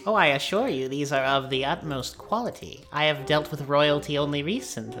 Oh, I assure you, these are of the utmost quality. I have dealt with royalty only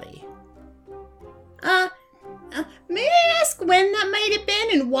recently. May I ask when that might have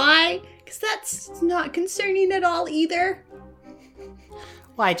been and why? Because that's not concerning at all either.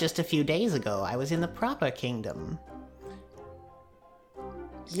 Why, just a few days ago, I was in the proper kingdom.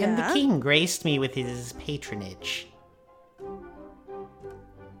 And the Yeah? king graced me with his patronage.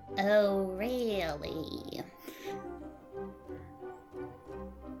 Oh, really?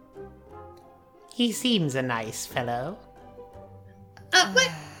 He seems a nice fellow.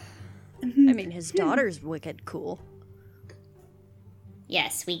 What? I mean, his daughter's wicked cool.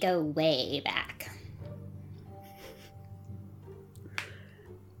 Yes, we go way back.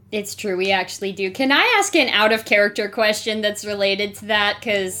 It's true, we actually do. Can I ask an out-of-character question that's related to that?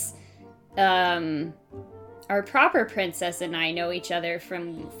 Because, our proper princess and I know each other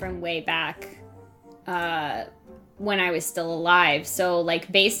from way back, when I was still alive. So, like,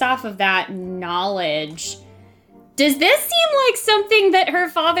 based off of that knowledge, does this seem like something that her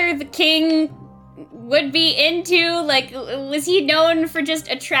father, the king, would be into? Like, was he known for just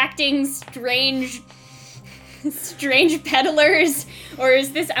attracting strange peddlers, or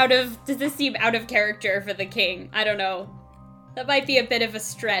does this seem out of character for the king? I don't know. That might be a bit of a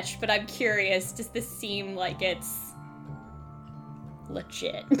stretch, but I'm curious. Does this seem like it's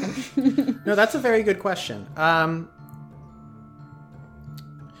legit? No, that's a very good question.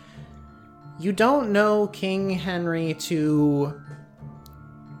 You don't know King Henry to...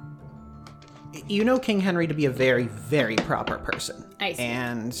 You know King Henry to be a very, very proper person. I see.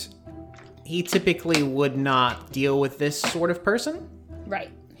 And he typically would not deal with this sort of person. Right.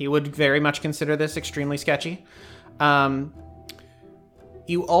 He would very much consider this extremely sketchy.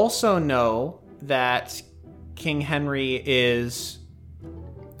 You also know that King Henry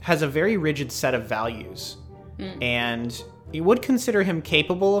has a very rigid set of values. And you would consider him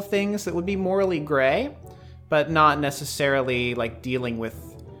capable of things that would be morally gray, but not necessarily like dealing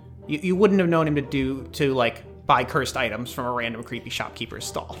with... You wouldn't have known him to like buy cursed items from a random creepy shopkeeper's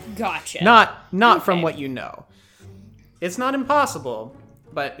stall. Gotcha. Not from what you know. It's not impossible,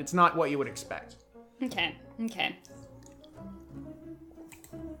 but it's not what you would expect. Okay.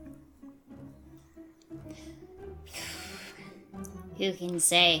 Who can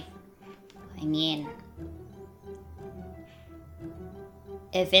say? I mean,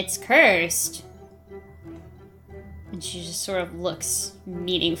 if it's cursed... And she just sort of looks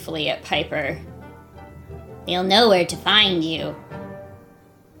meaningfully at Piper. they'll know where to find you.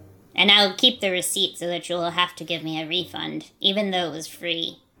 And I'll keep the receipt so that you'll have to give me a refund. Even though it was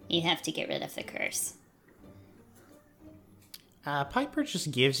free, you have to get rid of the curse. Piper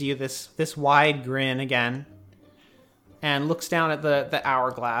just gives you this wide grin again, and looks down at the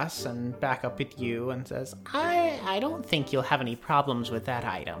hourglass and back up at you and says, I don't think you'll have any problems with that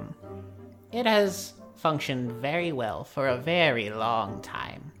item. It has functioned very well for a very long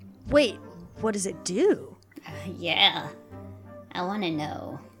time. Wait, what does it do? Yeah, I want to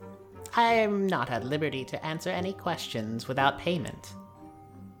know. I'm not at liberty to answer any questions without payment.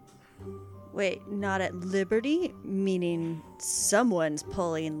 Wait, not at liberty? Meaning someone's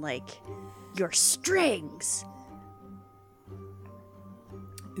pulling, like, your strings.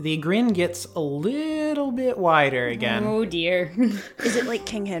 The grin gets a little bit wider again. Oh dear. Is it like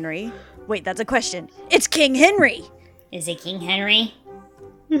King Henry? Wait, that's a question. It's King Henry! Is it King Henry?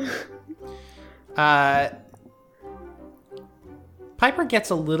 Piper gets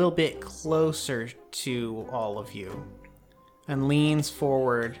a little bit closer to all of you and leans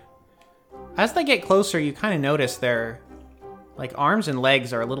forward. As they get closer, you kind of notice their arms and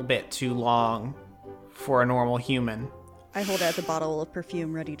legs are a little bit too long for a normal human. I hold out the bottle of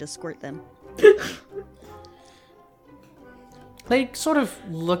perfume ready to squirt them. They sort of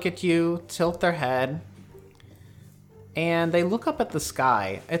look at you, tilt their head, and they look up at the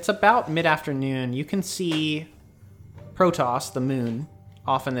sky. It's about mid-afternoon. You can see Protoss, the moon,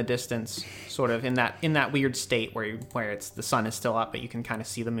 off in the distance, sort of in that weird state where it's the sun is still up, but you can kind of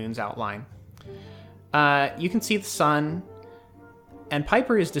see the moon's outline. You can see the sun, and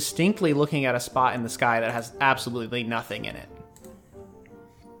Piper is distinctly looking at a spot in the sky that has absolutely nothing in it.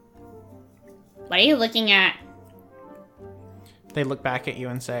 What are you looking at? They look back at you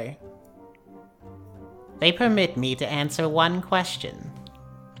and say, "They permit me to answer one question."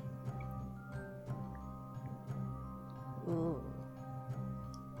 Ooh.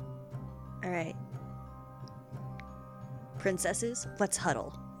 All right. Princesses, let's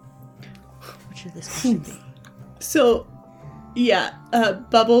huddle. What should this question be? So, yeah,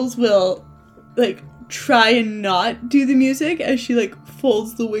 Bubbles will, like, try and not do the music as she, like,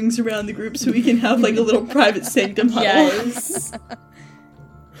 folds the wings around the group so we can have, like, a little private sanctum huddle. Yes.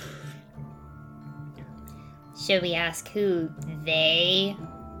 Should we ask who they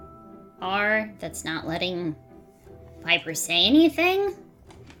are that's not letting Piper say anything?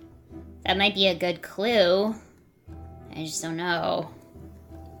 That might be a good clue. I just don't know.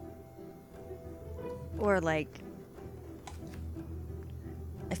 Or like,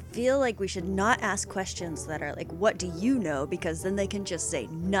 I feel like we should not ask questions that are like, what do you know? Because then they can just say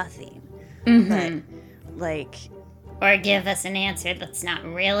nothing. But like, Or give us an answer that's not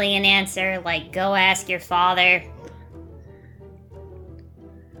really an answer, like go ask your father.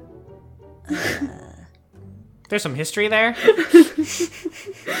 There's some history there.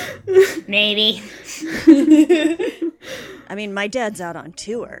 Maybe. I mean, my dad's out on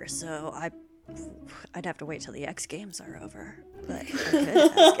tour, so I'd have to wait till the X Games are over. But I could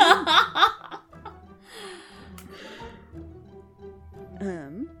ask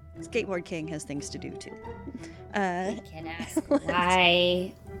him. Skateboard King has things to do too. We can ask,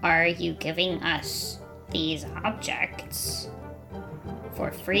 why are you giving us these objects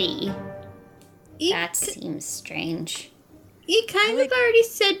for free? That seems strange. You kind of already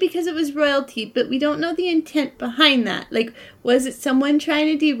said because it was royalty, but we don't know the intent behind that. Like, was it someone trying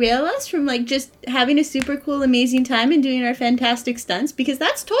to derail us from, like, just having a super cool, amazing time and doing our fantastic stunts? Because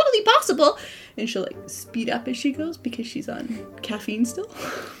that's totally possible. And she'll, like, speed up as she goes because she's on caffeine still.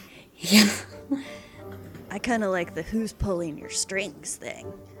 Yeah. I kind of like the who's pulling your strings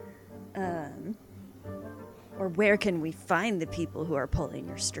thing. Or where can we find the people who are pulling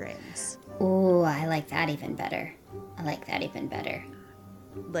your strings? Ooh, I like that even better.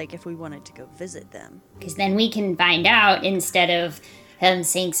 Like if we wanted to go visit them. Because then we can find out instead of him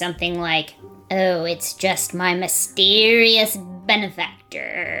saying something like, oh, it's just my mysterious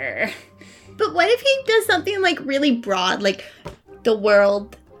benefactor. But what if he does something, like, really broad, like, the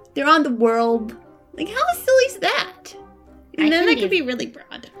world? They're on the world. Like, how silly is that? And then that could be really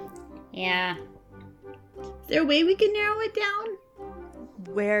broad. Yeah. Is there a way we can narrow it down?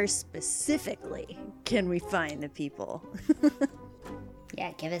 Where specifically can we find the people?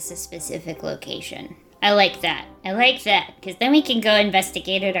 Yeah, give us a specific location. I like that. Because then we can go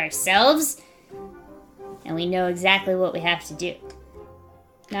investigate it ourselves. And we know exactly what we have to do.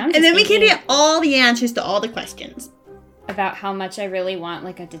 Now I'm And then we just can get all the answers to all the questions. About how much I really want,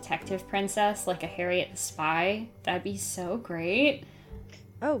 like, a detective princess, like a Harriet the Spy. That'd be so great.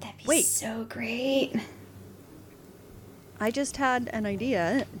 Oh, That'd be wait. so great. I just had an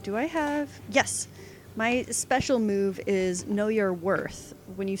idea. Do I have... Yes. My special move is Know Your Worth.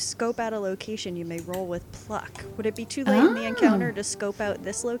 When you scope out a location, you may roll with pluck. Would it be too late in the encounter to scope out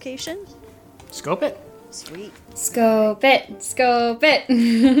this location? Scope it. Sweet. Scope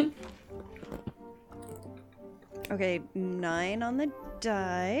it. Okay, 9 on the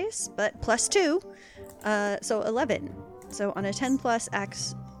dice, but plus 2. So 11. So on a 10 plus,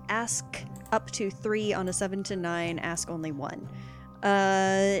 ask up to 3. On a 7 to 9, ask only 1.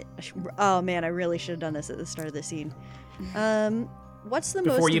 Oh man, I really should have done this at the start of the scene. What's the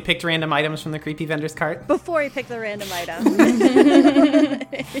Before most... you picked random items from the creepy vendor's cart? Before I pick the random item.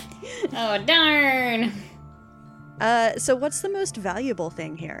 Oh, darn. So what's the most valuable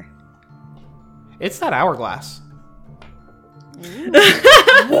thing here? It's that hourglass.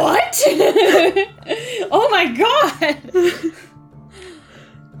 What? Oh my god!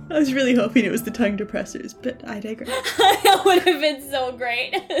 I was really hoping it was the tongue depressors, but I digress. That would have been so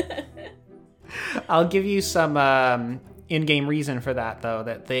great. I'll give you some in-game reason for that, though.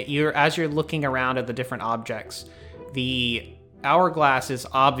 That as you're looking around at the different objects, the hourglass is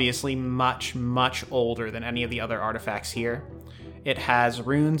obviously much, much older than any of the other artifacts here. It has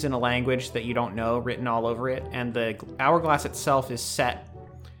runes in a language that you don't know written all over it, and the hourglass itself is set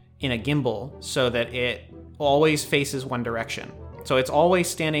in a gimbal so that it always faces one direction. So it's always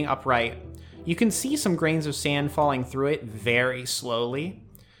standing upright. You can see some grains of sand falling through it very slowly.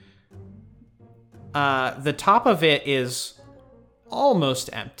 The top of it is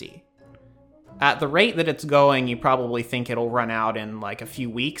almost empty. At the rate that it's going, you probably think it'll run out in like a few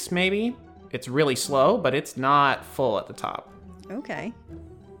weeks, maybe. It's really slow, but it's not full at the top. Okay.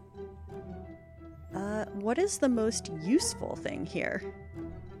 What is the most useful thing here?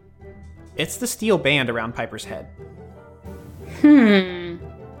 It's the steel band around Piper's head. Hmm.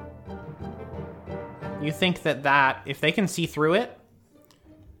 You think that if they can see through it,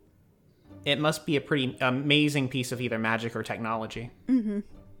 it must be a pretty amazing piece of either magic or technology.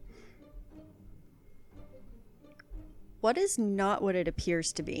 What is not what it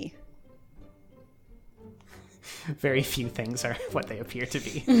appears to be? Very few things are what they appear to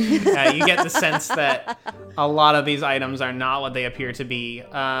be. You get the sense that a lot of these items are not what they appear to be.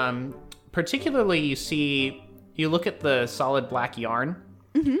 Particularly, you look at the solid black yarn,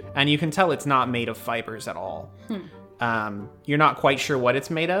 and you can tell it's not made of fibers at all. You're not quite sure what it's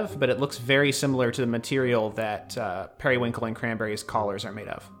made of, but it looks very similar to the material that Periwinkle and Cranberry's collars are made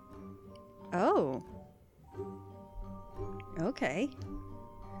of. Oh. Okay.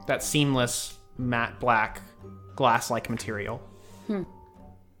 That seamless, matte black, glass-like material.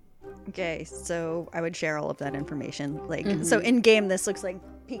 Okay, so I would share all of that information. So in game, this looks like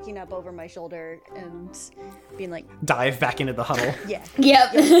peeking up over my shoulder and being like, Dive back into the huddle. yeah.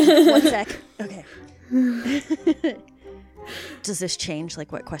 Yep. 1 sec. Okay. Does this change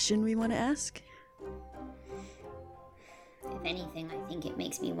what question we want to ask? If anything, I think it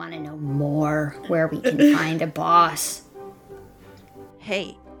makes me want to know more where we can find a boss.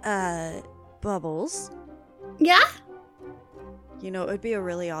 Hey, Bubbles, Yeah? it would be a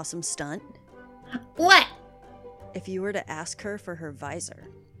really awesome stunt What? if you were to ask her for her visor,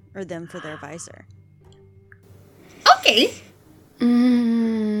 or them for their visor. Okay.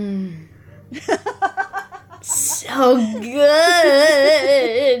 So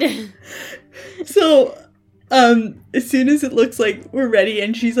good. So, as soon as it looks like we're ready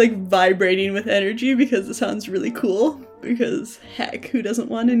and she's vibrating with energy because it sounds really cool, because heck, who doesn't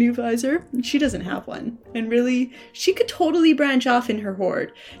want a new visor? She doesn't have one. And really, she could totally branch off in her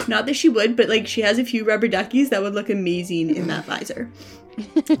hoard. Not that she would, but she has a few rubber duckies that would look amazing in that visor.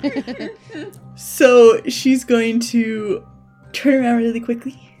 So she's going to turn around really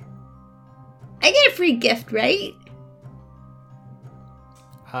quickly. I get a free gift, right?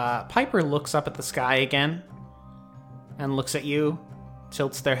 Piper looks up at the sky again and looks at you,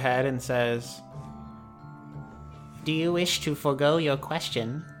 tilts their head and says, "Do you wish to forego your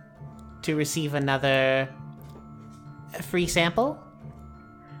question to receive another free sample?"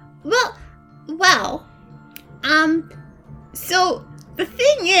 Well, so the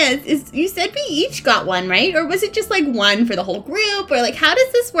thing is you said we each got one, right? Or was it just one for the whole group? Or how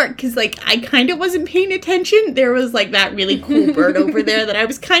does this work? Because I kind of wasn't paying attention. There was that really cool bird over there that I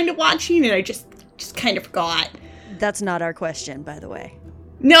was kind of watching, and I just kind of forgot. That's not our question, by the way.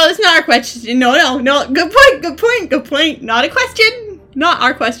 No, that's not our question. No. Good point. Not a question. Not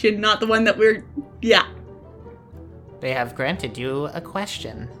our question. Not the one that we're... Yeah. They have granted you a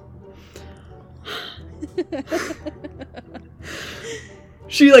question.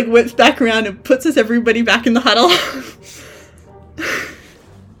 She whips back around and puts everybody back in the huddle.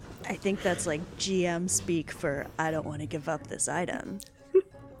 I think that's GM speak for I don't want to give up this item.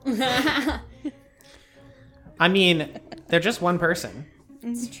 I mean, they're just one person.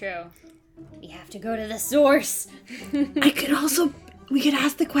 It's true. We have to go to the source. We could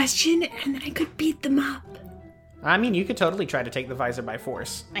ask the question, and then I could beat them up. I mean, you could totally try to take the visor by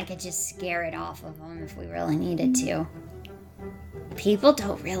force. I could just scare it off of them if we really needed to. People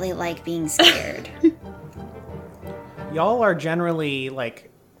don't really like being scared. Y'all are generally,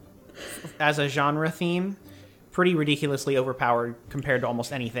 as a genre theme, pretty ridiculously overpowered compared to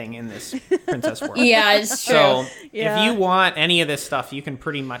almost anything in this princess world. Yeah, it's true. So, Yeah. if you want any of this stuff, you can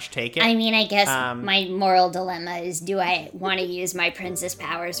pretty much take it. I mean, I guess my moral dilemma is, do I want to use my princess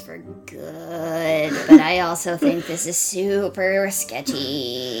powers for good? But I also think this is super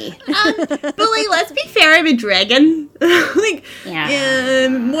sketchy. But let's be fair, I'm a dragon. Yeah.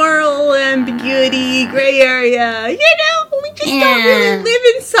 Moral ambiguity, gray area. We just don't really live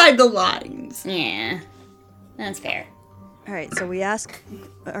inside the lines. Yeah. That's fair. All right, so we ask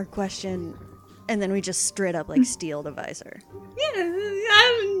our question, and then we just straight up steal the visor.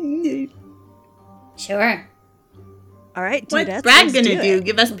 Sure. All right, What's dudettes, Brad let's gonna do? it.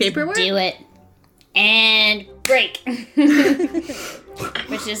 Give us paperwork? Do it. And break.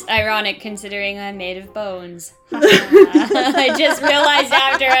 Which is ironic considering I'm made of bones. I just realized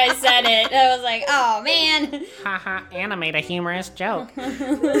after I said it. I was like, oh man. Haha, Anna made a humorous joke.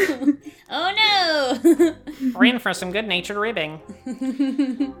 Oh no. We're in for some good-natured ribbing.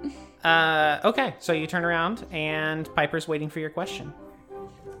 Okay, so you turn around, and Piper's waiting for your question.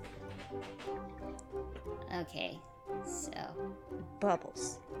 Okay, so.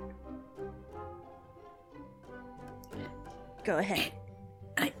 Bubbles. Go ahead.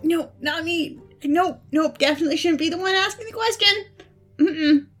 No, not me. Nope, definitely shouldn't be the one asking the question.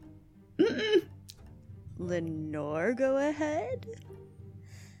 Lenore go ahead?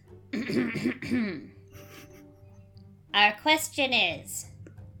 Our question is,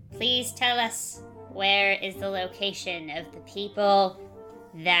 please tell us where is the location of the people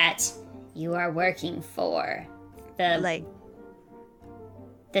that you are working for? The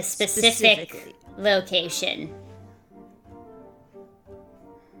specific specifically. location.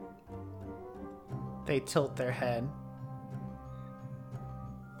 They tilt their head.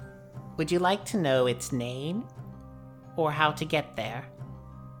 Would you like to know its name? Or how to get there?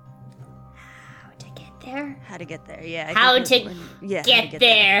 How to get there? How to get there? Yeah. I How think to that's how to Get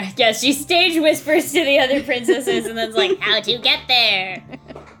there. Yes, she stage whispers to the other princesses and then's like, how to get there?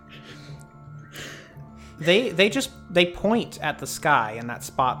 They point at the sky in that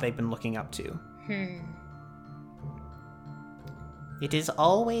spot they've been looking up to. It is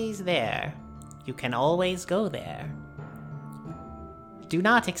always there. You can always go there. Do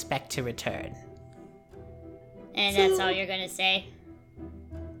not expect to return. And that's all you're gonna say?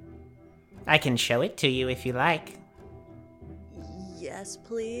 I can show it to you if you like. Yes,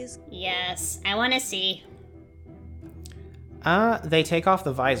 please. Yes, I wanna see. They take off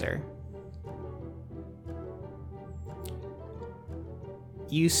the visor.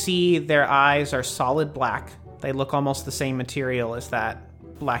 You see their eyes are solid black. They look almost the same material as that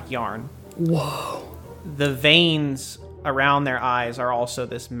black yarn. Whoa. The veins around their eyes are also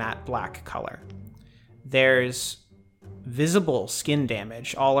this matte black color. There's visible skin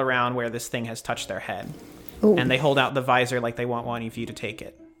damage all around where this thing has touched their head. Oh. And they hold out the visor like they want one of you to take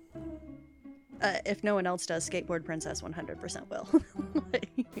it. If no one else does, Skateboard Princess 100% will.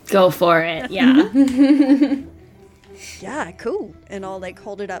 Go for it. Yeah. Yeah, cool. And I'll like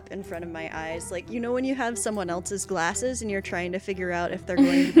hold it up in front of my eyes. Like, you know when you have someone else's glasses and you're trying to figure out if they're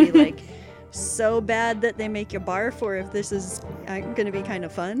going to be like so bad that they make you barf or if this is going to be kind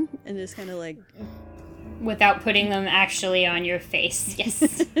of fun and just kind of like... Without putting them actually on your face.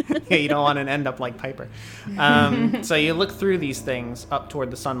 Yes. Yeah, you don't want to end up like Piper. So you look through these things up toward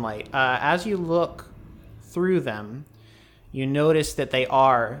the sunlight. As you look through them, you notice that they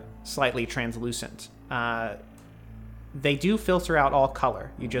are slightly translucent. They do filter out all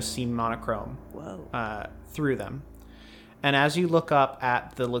color. You just see monochrome through them. And as you look up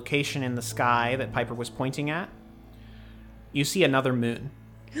at the location in the sky that Piper was pointing at, you see another moon.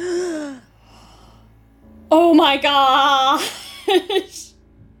 Oh my gosh!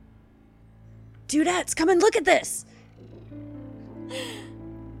 Dudettes, come and look at this!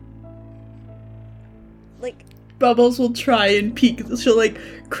 Like... Bubbles will try and peek. She'll like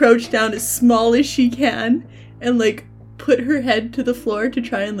crouch down as small as she can and like put her head to the floor to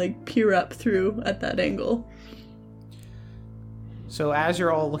try and like peer up through at that angle. So as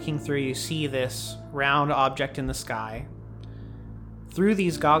you're all looking through, you see this round object in the sky. Through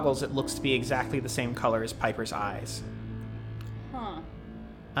these goggles, it looks to be exactly the same color as Piper's eyes.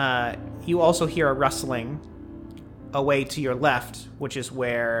 Huh. You also hear a rustling away to your left, which is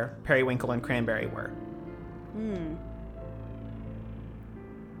where Periwinkle and Cranberry were. I'm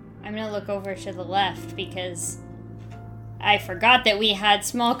gonna look over to the left because I forgot that we had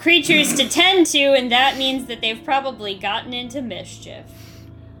small creatures to tend to, and that means that they've probably gotten into mischief.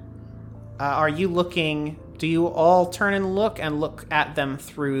 Are you looking... Do you all turn and look at them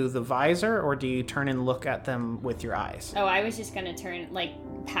through the visor, or do you turn and look at them with your eyes? Oh, I was just gonna turn, like,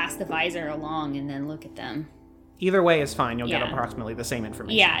 pass the visor along and then look at them. Either way is fine. You'll get Yeah. approximately the same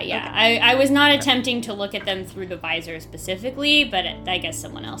information. Yeah. Okay. I was not attempting to look at them through the visor specifically, but I guess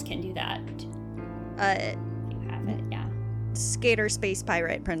someone else can do that. If you have it, yeah. Skater Space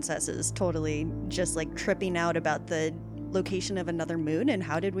Pirate Princess is totally just like tripping out about the location of another moon and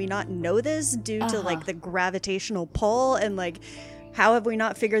how did we not know this due to like the gravitational pull and like how have we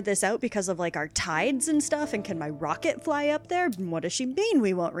not figured this out because of like our tides and stuff and can my rocket fly up there? What does she mean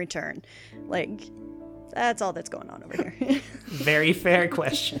we won't return? Like that's all that's going on over here. Very fair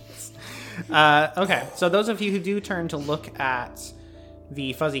questions. Okay, so those of you who do turn to look at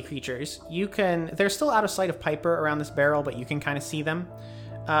the fuzzy creatures, they're still out of sight of Piper around this barrel, but you can kind of see them.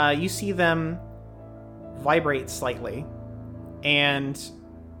 You see them vibrate slightly, and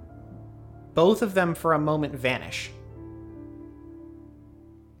both of them for a moment vanish.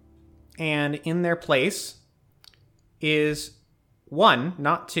 And in their place is one,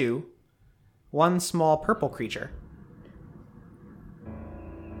 not two, one small purple creature,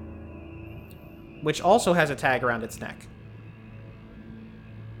 which also has a tag around its neck.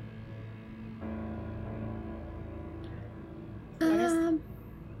 What does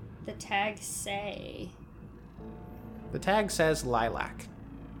the tag say? The tag says lilac.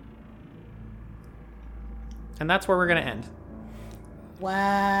 And that's where we're going to end.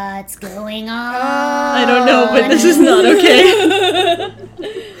 What's going on? I don't know, but this is not okay.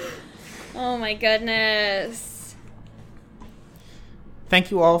 Oh my goodness.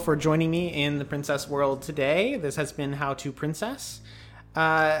 Thank you all for joining me in the Princess World today. This has been How to Princess.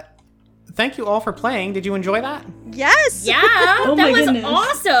 Thank you all for playing. Did you enjoy that? Yes! Yeah, Oh that my was goodness.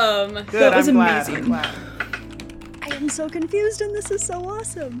 awesome. Good, That was I'm glad, amazing. I'm glad. I am so confused and this is so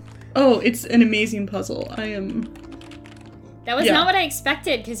awesome. Oh, it's an amazing puzzle. I am... That was Yeah. not what I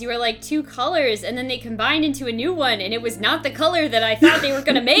expected because you were like 2 colors and then they combined into a new one and it was not the color that I thought they were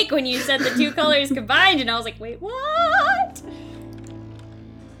going to make when you said the 2 colors combined and I was like, wait, what?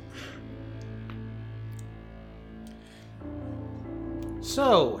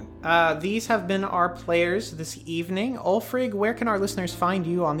 So, these have been our players this evening. Ulfrig, where can our listeners find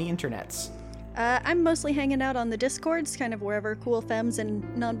you on the internets? I'm mostly hanging out on the Discords, kind of wherever cool femmes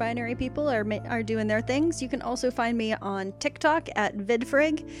and non-binary people are doing their things. You can also find me on TikTok at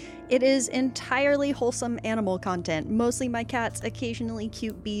vidfrig. It is entirely wholesome animal content, mostly my cats, occasionally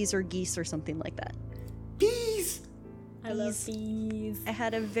cute bees or geese or something like that. Bees! I love bees. I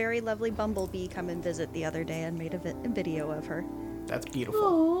had a very lovely bumblebee come and visit the other day and made a video of her. That's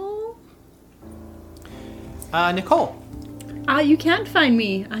beautiful. Nicole. You can't find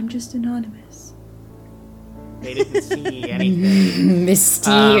me. I'm just anonymous. They didn't see anything.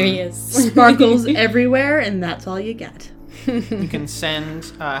 Mysterious. Sparkles everywhere, and that's all you get. You can send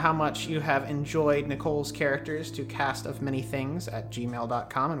how much you have enjoyed Nicole's characters to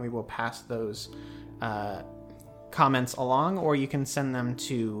castofmanythings@gmail.com, and we will pass those comments along, or you can send them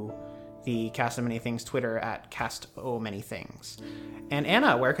to the Cast of Many Things Twitter at CastOManyThings. And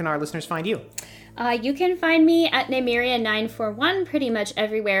Anna, where can our listeners find you? You can find me at Nymeria941 pretty much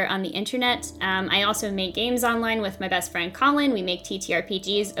everywhere on the internet. I also make games online with my best friend Colin. We make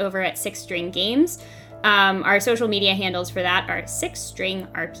TTRPGs over at Six String Games. Our social media handles for that are Six String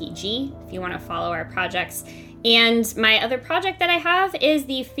RPG, if you want to follow our projects. And my other project that I have is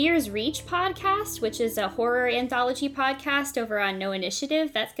the Fears Reach podcast, which is a horror anthology podcast over on No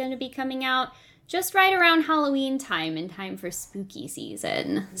Initiative. That's going to be coming out just right around Halloween time, in time for spooky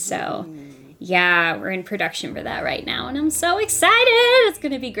season. So, yeah, we're in production for that right now, and I'm so excited! It's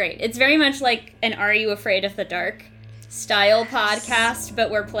going to be great. It's very much like an Are You Afraid of the Dark style podcast,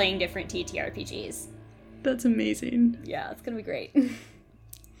 but we're playing different TTRPGs. That's amazing. Yeah, it's going to be great.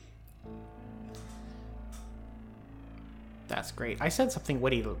 That's great. I said something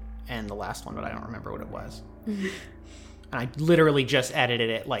witty in the last one, but I don't remember what it was. And I literally just edited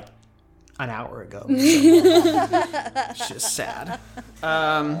it like an hour ago. So it's just sad.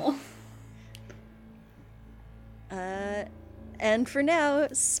 And for now,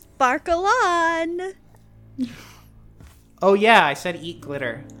 sparkle on! Oh yeah, I said eat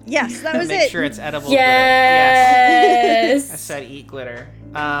glitter. Yes, that was Make it. sure it's edible glitter. Yes. I Yes! said eat glitter.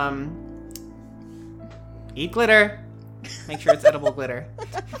 Eat glitter. Make sure it's edible glitter.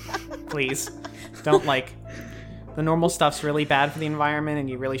 Please. Don't the normal stuff's really bad for the environment and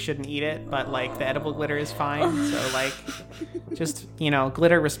you really shouldn't eat it, but the edible glitter is fine. So just,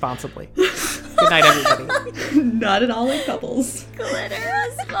 glitter responsibly. Good night, everybody. Not at all like bubbles. Glitter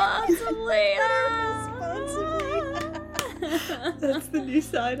responsibly! That's the new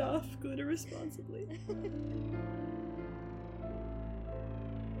sign off. Glitter responsibly.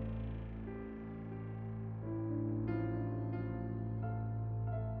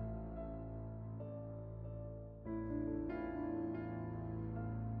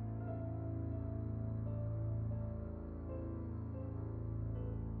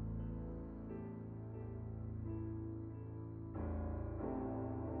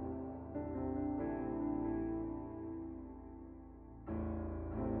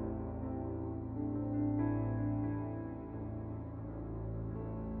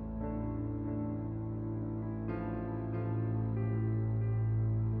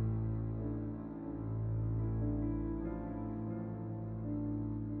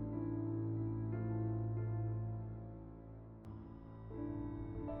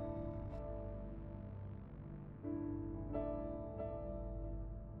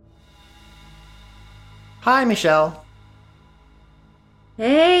 Hi, Michelle.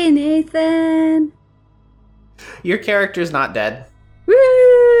 Hey, Nathan. Your character's not dead.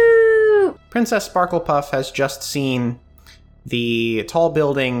 Woo! Princess Sparklepuff has just seen the tall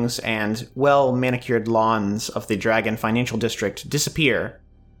buildings and well-manicured lawns of the Dragon Financial District disappear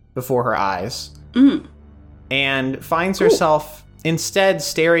before her eyes. And finds herself instead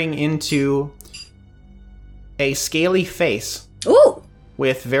staring into a scaly face Oh!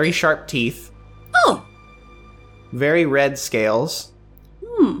 with very sharp teeth, Oh! very red scales,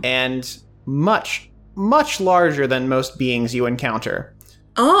 and much, much larger than most beings you encounter.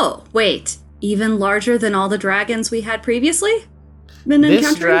 Oh, wait. Even larger than all the dragons we had previously? Been This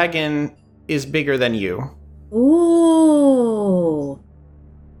encountering? dragon is bigger than you. Ooh.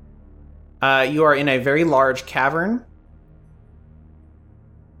 You are in a very large cavern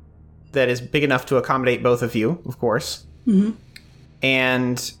that is big enough to accommodate both of you, of course. Mm-hmm.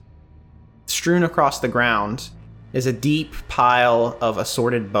 And strewn across the ground is a deep pile of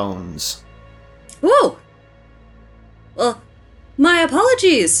assorted bones. Whoa! Well, my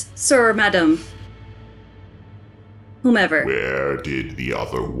apologies, sir, madam. Whomever. Where did the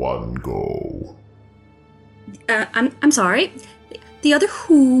other one go? I'm sorry. The other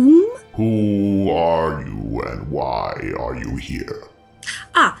whom? Who are you and why are you here?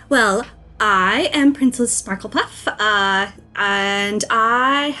 Well, I am Princess Sparklepuff, and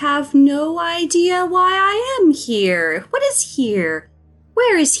I have no idea why I am here. What is here?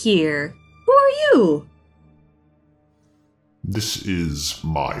 Where is here? Who are you? This is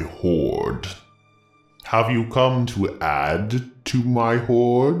my horde. Have you come to add to my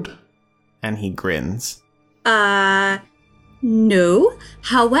horde? And he grins. No.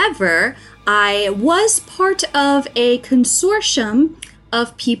 However, I was part of a consortium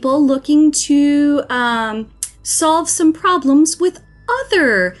of people looking to, solve some problems with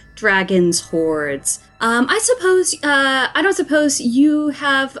other dragons' hordes. I don't suppose you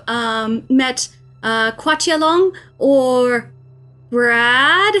have, met, Quatialong or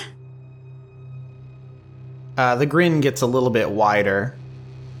Brad? The grin gets a little bit wider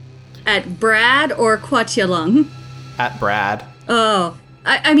At Brad or Quatialong? at Brad. Oh,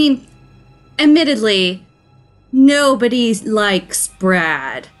 I mean, admittedly, nobody likes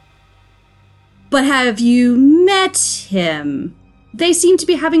Brad. But have you met him? They seem to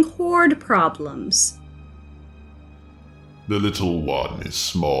be having horde problems. The little one is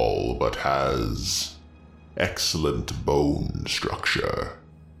small but has excellent bone structure.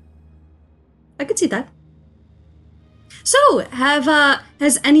 I could see that. So,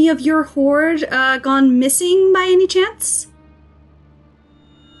 has any of your horde gone missing by any chance?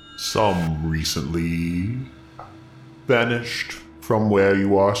 Some recently vanished from where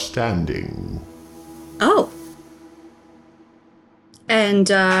you are standing. Oh. And,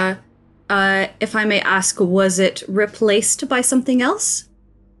 if I may ask, was it replaced by something else?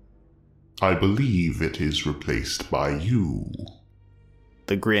 I believe it is replaced by you.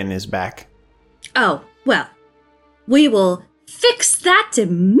 The grin is back. Oh, well, we will fix that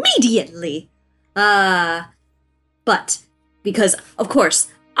immediately. But because, of course,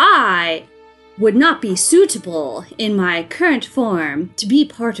 I would not be suitable in my current form to be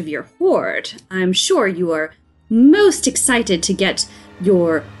part of your horde, I'm sure you are most excited to get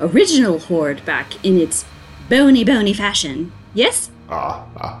your original horde back in its bony fashion. Yes?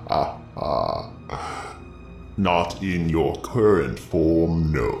 Not in your current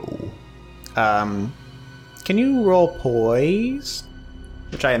form, no. Can you roll poise?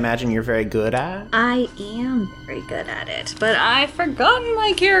 Which I imagine you're very good at. I am very good at it, but I've forgotten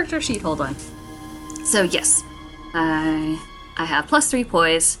my character sheet. Hold on. So yes, I have +3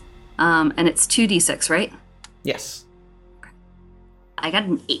 poise, and it's 2d6, right? Yes. I got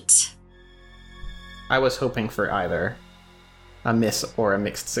an 8. I was hoping for either a miss or a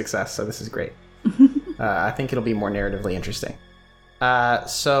mixed success, so this is great. I think it'll be more narratively interesting.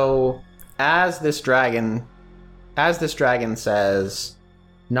 So, as this dragon says,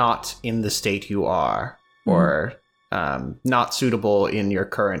 not in the state you are, or not suitable in your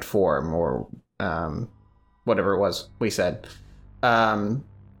current form, or whatever it was we said.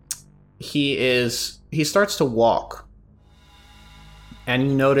 He starts to walk, and you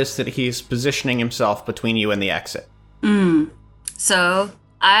notice that he's positioning himself between you and the exit. So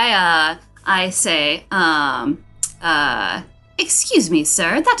I say, excuse me,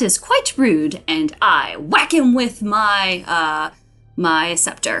 sir, that is quite rude, and I whack him with my my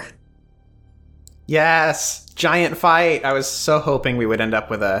scepter. Yes, giant fight. I was so hoping we would end up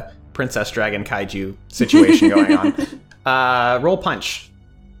with a Princess Dragon Kaiju situation going on. Roll punch.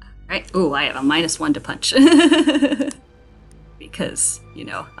 Right. Ooh, I have a -1 to punch. Because,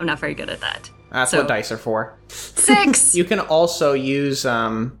 I'm not very good at that. That's what dice are for. 6! You can also use,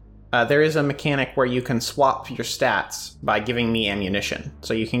 there is a mechanic where you can swap your stats by giving me ammunition.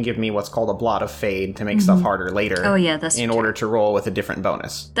 So you can give me what's called a blot of fade to make stuff harder later. Oh, yeah, that's in true. order to roll with a different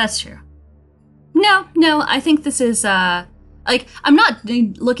bonus. That's true. No, I think this is, I'm not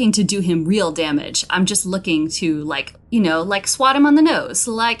looking to do him real damage. I'm just looking to, swat him on the nose.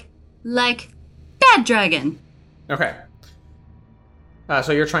 Like Bad Dragon. Okay.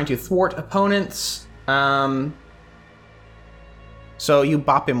 So you're trying to thwart opponents. So you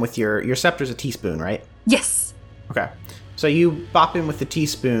bop him with your scepter's a teaspoon, right? Yes. Okay. So you bop him with the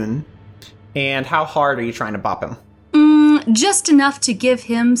teaspoon, and how hard are you trying to bop him? Just enough to give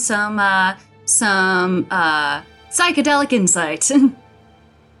him some psychedelic insight.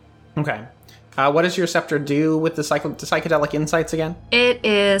 Okay. What does your scepter do with the psychedelic insights again? It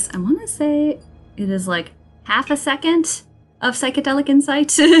is, I want to say, it is like half a second of psychedelic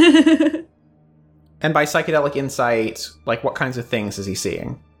insight. And by psychedelic insight, like what kinds of things is he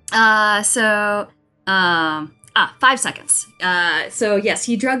seeing? 5 seconds. So yes,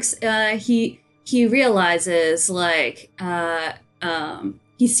 he drugs, he realizes, like,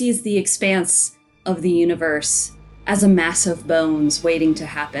 he sees the expanse of the universe as a mass of bones waiting to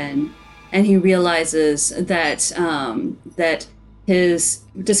happen. And he realizes that,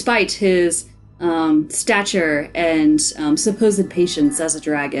 despite his stature and supposed patience as a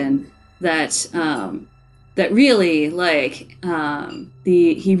dragon, that really, like,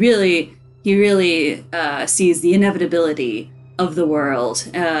 he really sees the inevitability of the world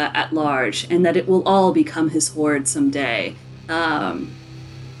at large, and that it will all become his horde someday.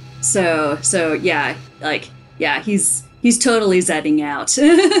 So yeah, he's totally zetting out.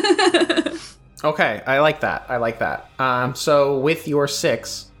 Okay, I like that. So with your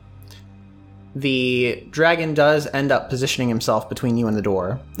 6, the dragon does end up positioning himself between you and the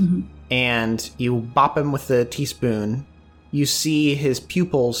door, and you bop him with the teaspoon. You see his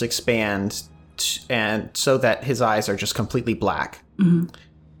pupils expand, and so that his eyes are just completely black,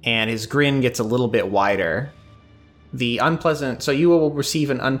 and his grin gets a little bit wider. So you will receive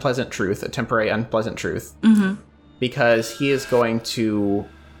an unpleasant truth, a temporary unpleasant truth, because he is going to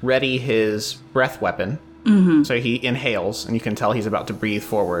ready his breath weapon. So he inhales, and you can tell he's about to breathe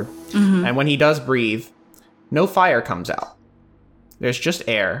forward. And when he does breathe, no fire comes out. There's just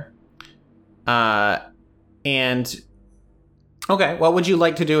air. And okay, what would you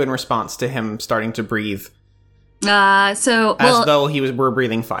like to do in response to him starting to breathe? As though were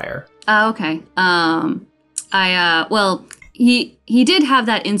breathing fire. Okay. He did have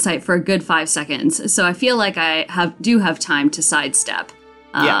that insight for a good 5 seconds, so I feel like I do have time to sidestep.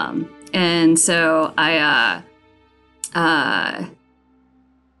 And so I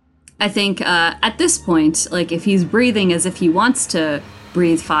think at this point, like, if he's breathing as if he wants to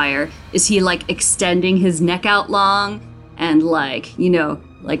breathe fire, is he like extending his neck out long and like, you know,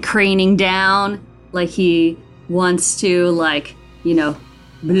 like craning down like he wants to, like, you know,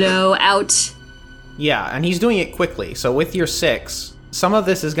 blow out? Yeah, and he's doing it quickly. So with your 6, some of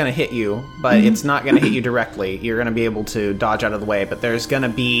this is going to hit you, but it's not going to hit you directly. You're going to be able to dodge out of the way, but there's going to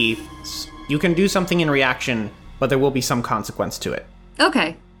be... You can do something in reaction, but there will be some consequence to it.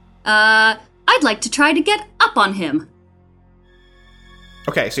 Okay. I'd like to try to get up on him.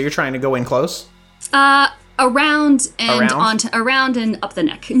 Okay, so you're trying to go in close? Around and up the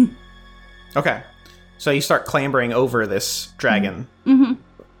neck. Okay. So you start clambering over this dragon.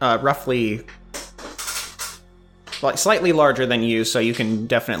 Roughly... like slightly larger than you, so you can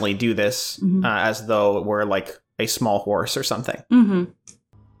definitely do this as though it were like a small horse or something.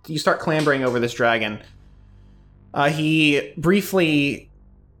 You start clambering over this dragon. He briefly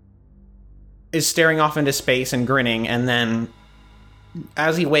is staring off into space and grinning, and then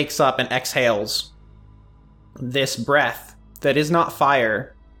as he wakes up and exhales, this breath that is not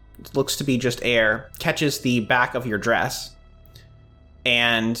fire, it looks to be just air, catches the back of your dress,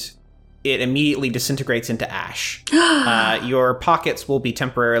 and it immediately disintegrates into ash. Your pockets will be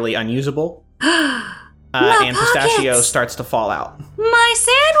temporarily unusable. And Pistachio starts to fall out. My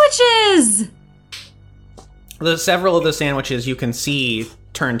sandwiches! Several of the sandwiches you can see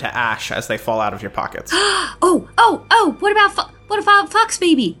turn to ash as they fall out of your pockets. Oh! What about Fox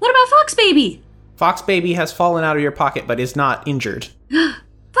Baby? What about Fox Baby? Fox Baby has fallen out of your pocket but is not injured.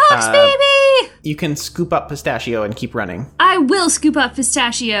 Fox Baby! You can scoop up Pistachio and keep running. I will scoop up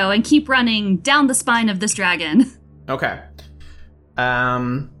Pistachio and keep running down the spine of this dragon. Okay.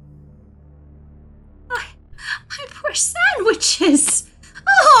 My poor sandwiches!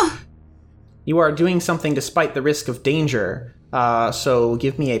 Oh! You are doing something despite the risk of danger, so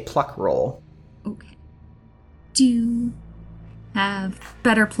give me a pluck roll. Okay. Do you have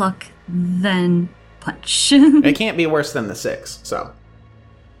better pluck than punch? It can't be worse than the 6, so...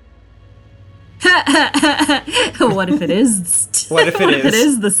 What if it is? What if it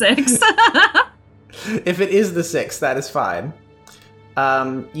is the 6? If it is the 6, that is fine.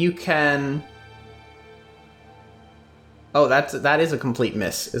 You can... Oh, that is a complete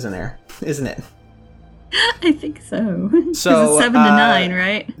miss, isn't it? I think so. So it's 7 to 9,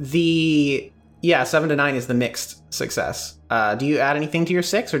 right? 7 to 9 is the mixed success. Do you add anything to your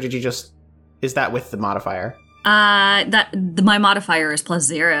 6, or did you just... Is that with the modifier? My modifier is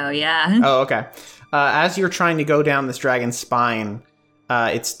 +0, yeah. Oh, okay. As you're trying to go down this dragon's spine,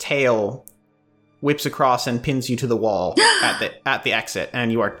 its tail whips across and pins you to the wall at the exit,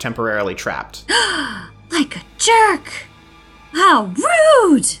 and you are temporarily trapped. Like a jerk! How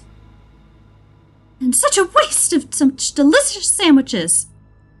rude! And such a waste of some delicious sandwiches.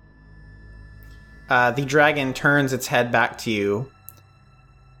 The dragon turns its head back to you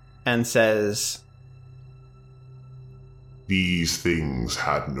and says, These things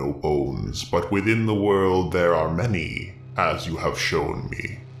had no bones, but within the world there are many, as you have shown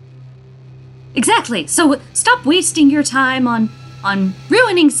me. Exactly. So stop wasting your time on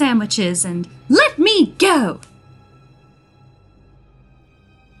ruining sandwiches and let me go.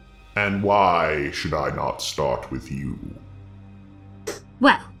 And why should I not start with you?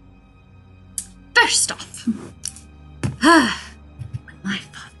 Well, first off, when my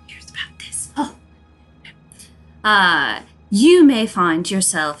father hears about this, you may find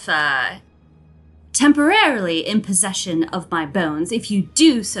yourself temporarily in possession of my bones if you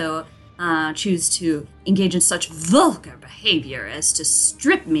do so choose to engage in such vulgar behavior as to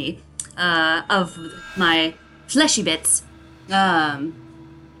strip me of my fleshy bits.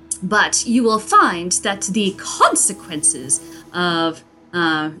 But you will find that the consequences of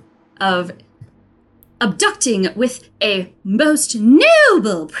abducting with a most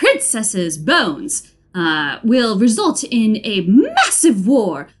noble princess's bones will result in a massive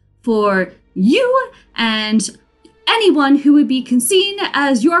war for you and anyone who would be seen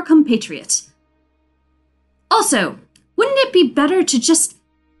as your compatriot. Also, wouldn't it be better to just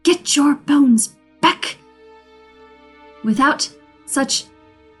get your bones back without such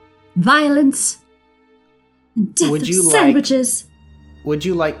violence and death of sandwiches? Would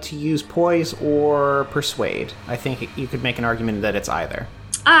you like to use poise or persuade? I think you could make an argument that it's either.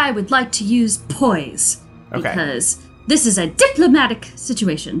 I would like to use poise. Okay. Because this is a diplomatic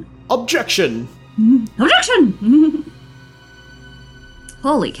situation. Objection! Objection!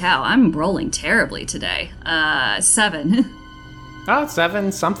 Holy cow, I'm rolling terribly today. 7. Oh,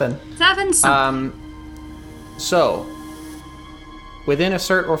 7 something. 7 something. So, within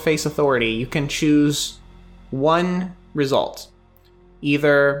assert or face authority, you can choose one result.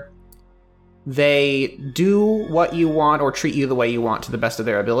 Either they do what you want or treat you the way you want to the best of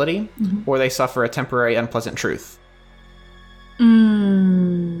their ability, or they suffer a temporary unpleasant truth.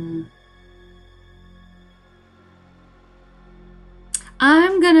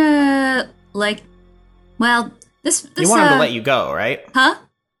 I'm gonna, this You want him to let you go, right? Huh?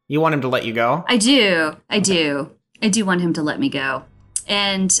 You want him to let you go? I do want him to let me go.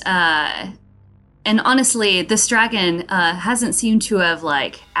 And honestly, this dragon hasn't seemed to have,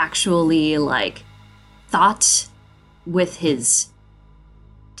 actually, thought with his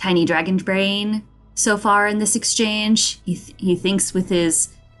tiny dragon brain so far in this exchange. He thinks with his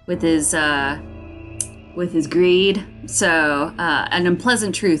greed. So, an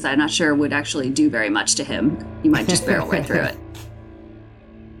unpleasant truth, I'm not sure would actually do very much to him. He might just barrel right through it.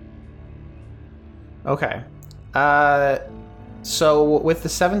 Okay. So with the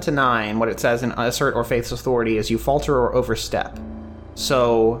 7 to 9, what it says in assert or face authority is you falter or overstep.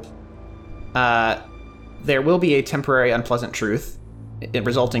 So, there will be a temporary unpleasant truth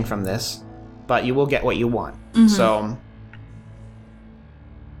resulting from this, but you will get what you want. So,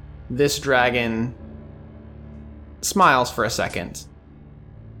 this dragon smiles for a second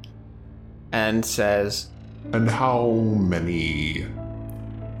and says, And how many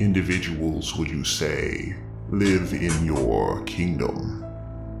individuals would you say live in your kingdom?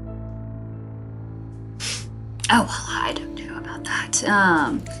 Oh, well, I don't know about that.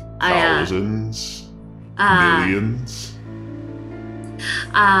 Thousands? Millions?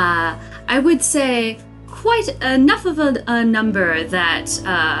 I would say quite enough of a number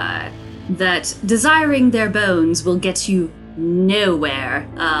that desiring their bones will get you nowhere,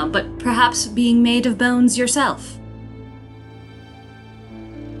 but perhaps being made of bones yourself.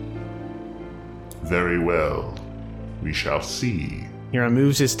 Very well. We shall see. he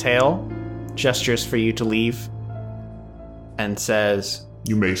removes his tail, gestures for you to leave, and says,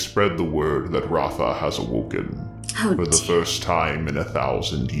 You may spread the word that Ratha has awoken Oh, for the dear. first time in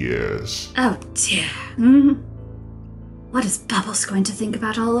 1,000 years. Oh, dear. What is Bubbles going to think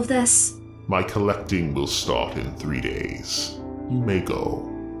about all of this? My collecting will start in 3 days. You may go.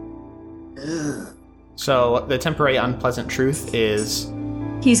 So the temporary unpleasant truth is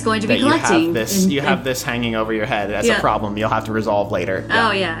He's going to be that you collecting. have this you have this hanging over your head as a problem you'll have to resolve later. Oh,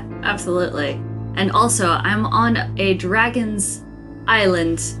 yeah, absolutely. And also, I'm on a dragon's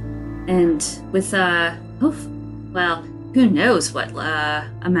island, and with, who knows what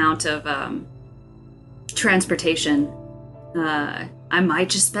amount of transportation I might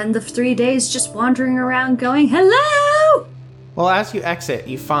just spend the 3 days just wandering around going, hello! Well, as you exit,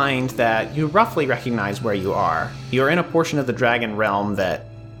 you find that you roughly recognize where you are. You're in a portion of the dragon realm that,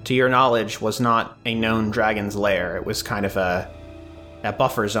 to your knowledge, was not a known dragon's lair. It was kind of a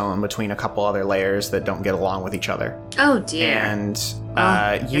buffer zone between a couple other layers that don't get along with each other. Oh, dear. And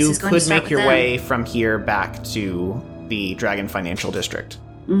guess you he's going to could start make with your them. way from here back to the Dragon Financial District.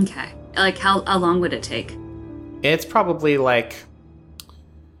 Okay. Like, how long would it take? It's probably like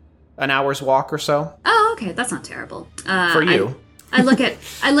an hour's walk or so. Oh, okay. That's not terrible. For you. I look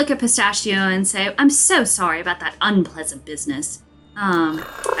at Pistachio and say, I'm so sorry about that unpleasant business.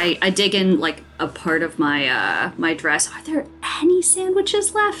 I dig in like a part of my my dress. Are there any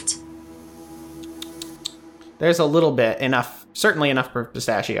sandwiches left? There's a little bit, certainly enough for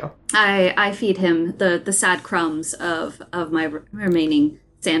Pistachio. I feed him the sad crumbs of my remaining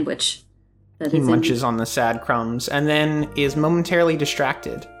sandwich. He munches on the sad crumbs and then is momentarily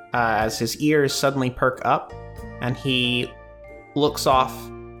distracted as his ears suddenly perk up and he looks off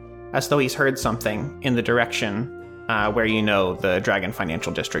as though he's heard something in the direction where you know the Dragon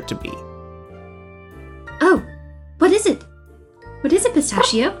Financial District to be. Oh, what is it? What is it,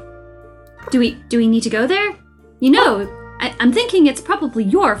 Pistachio? Do we need to go there? You know, I'm thinking it's probably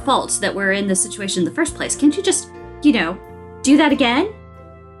your fault that we're in this situation in the first place. Can't you just, do that again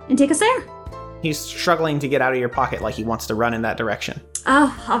and take us there? He's struggling to get out of your pocket like he wants to run in that direction.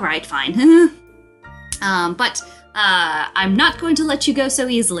 Oh, all right, fine. But I'm not going to let you go so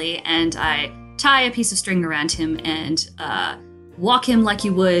easily, and I tie a piece of string around him and walk him like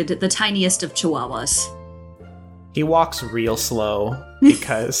you would the tiniest of chihuahuas. He walks real slow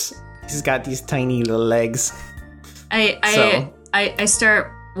because he's got these tiny little legs. I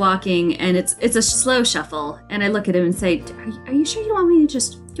start walking, and it's a slow shuffle, and I look at him and say, are you sure you want me to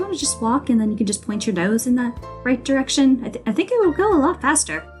just walk, and then you can just point your nose in that right direction? I think it will go a lot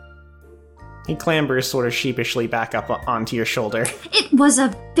faster. He clambers sort of sheepishly back up onto your shoulder. It was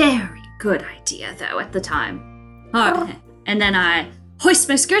a very good idea, though, at the time. And then I hoist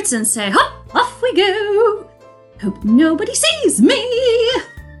my skirts and say, hop, off we go. Hope nobody sees me.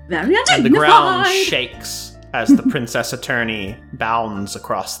 Very undignified. And the ground shakes as the Princess Attorney bounds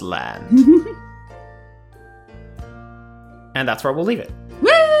across the land. And that's where we'll leave it.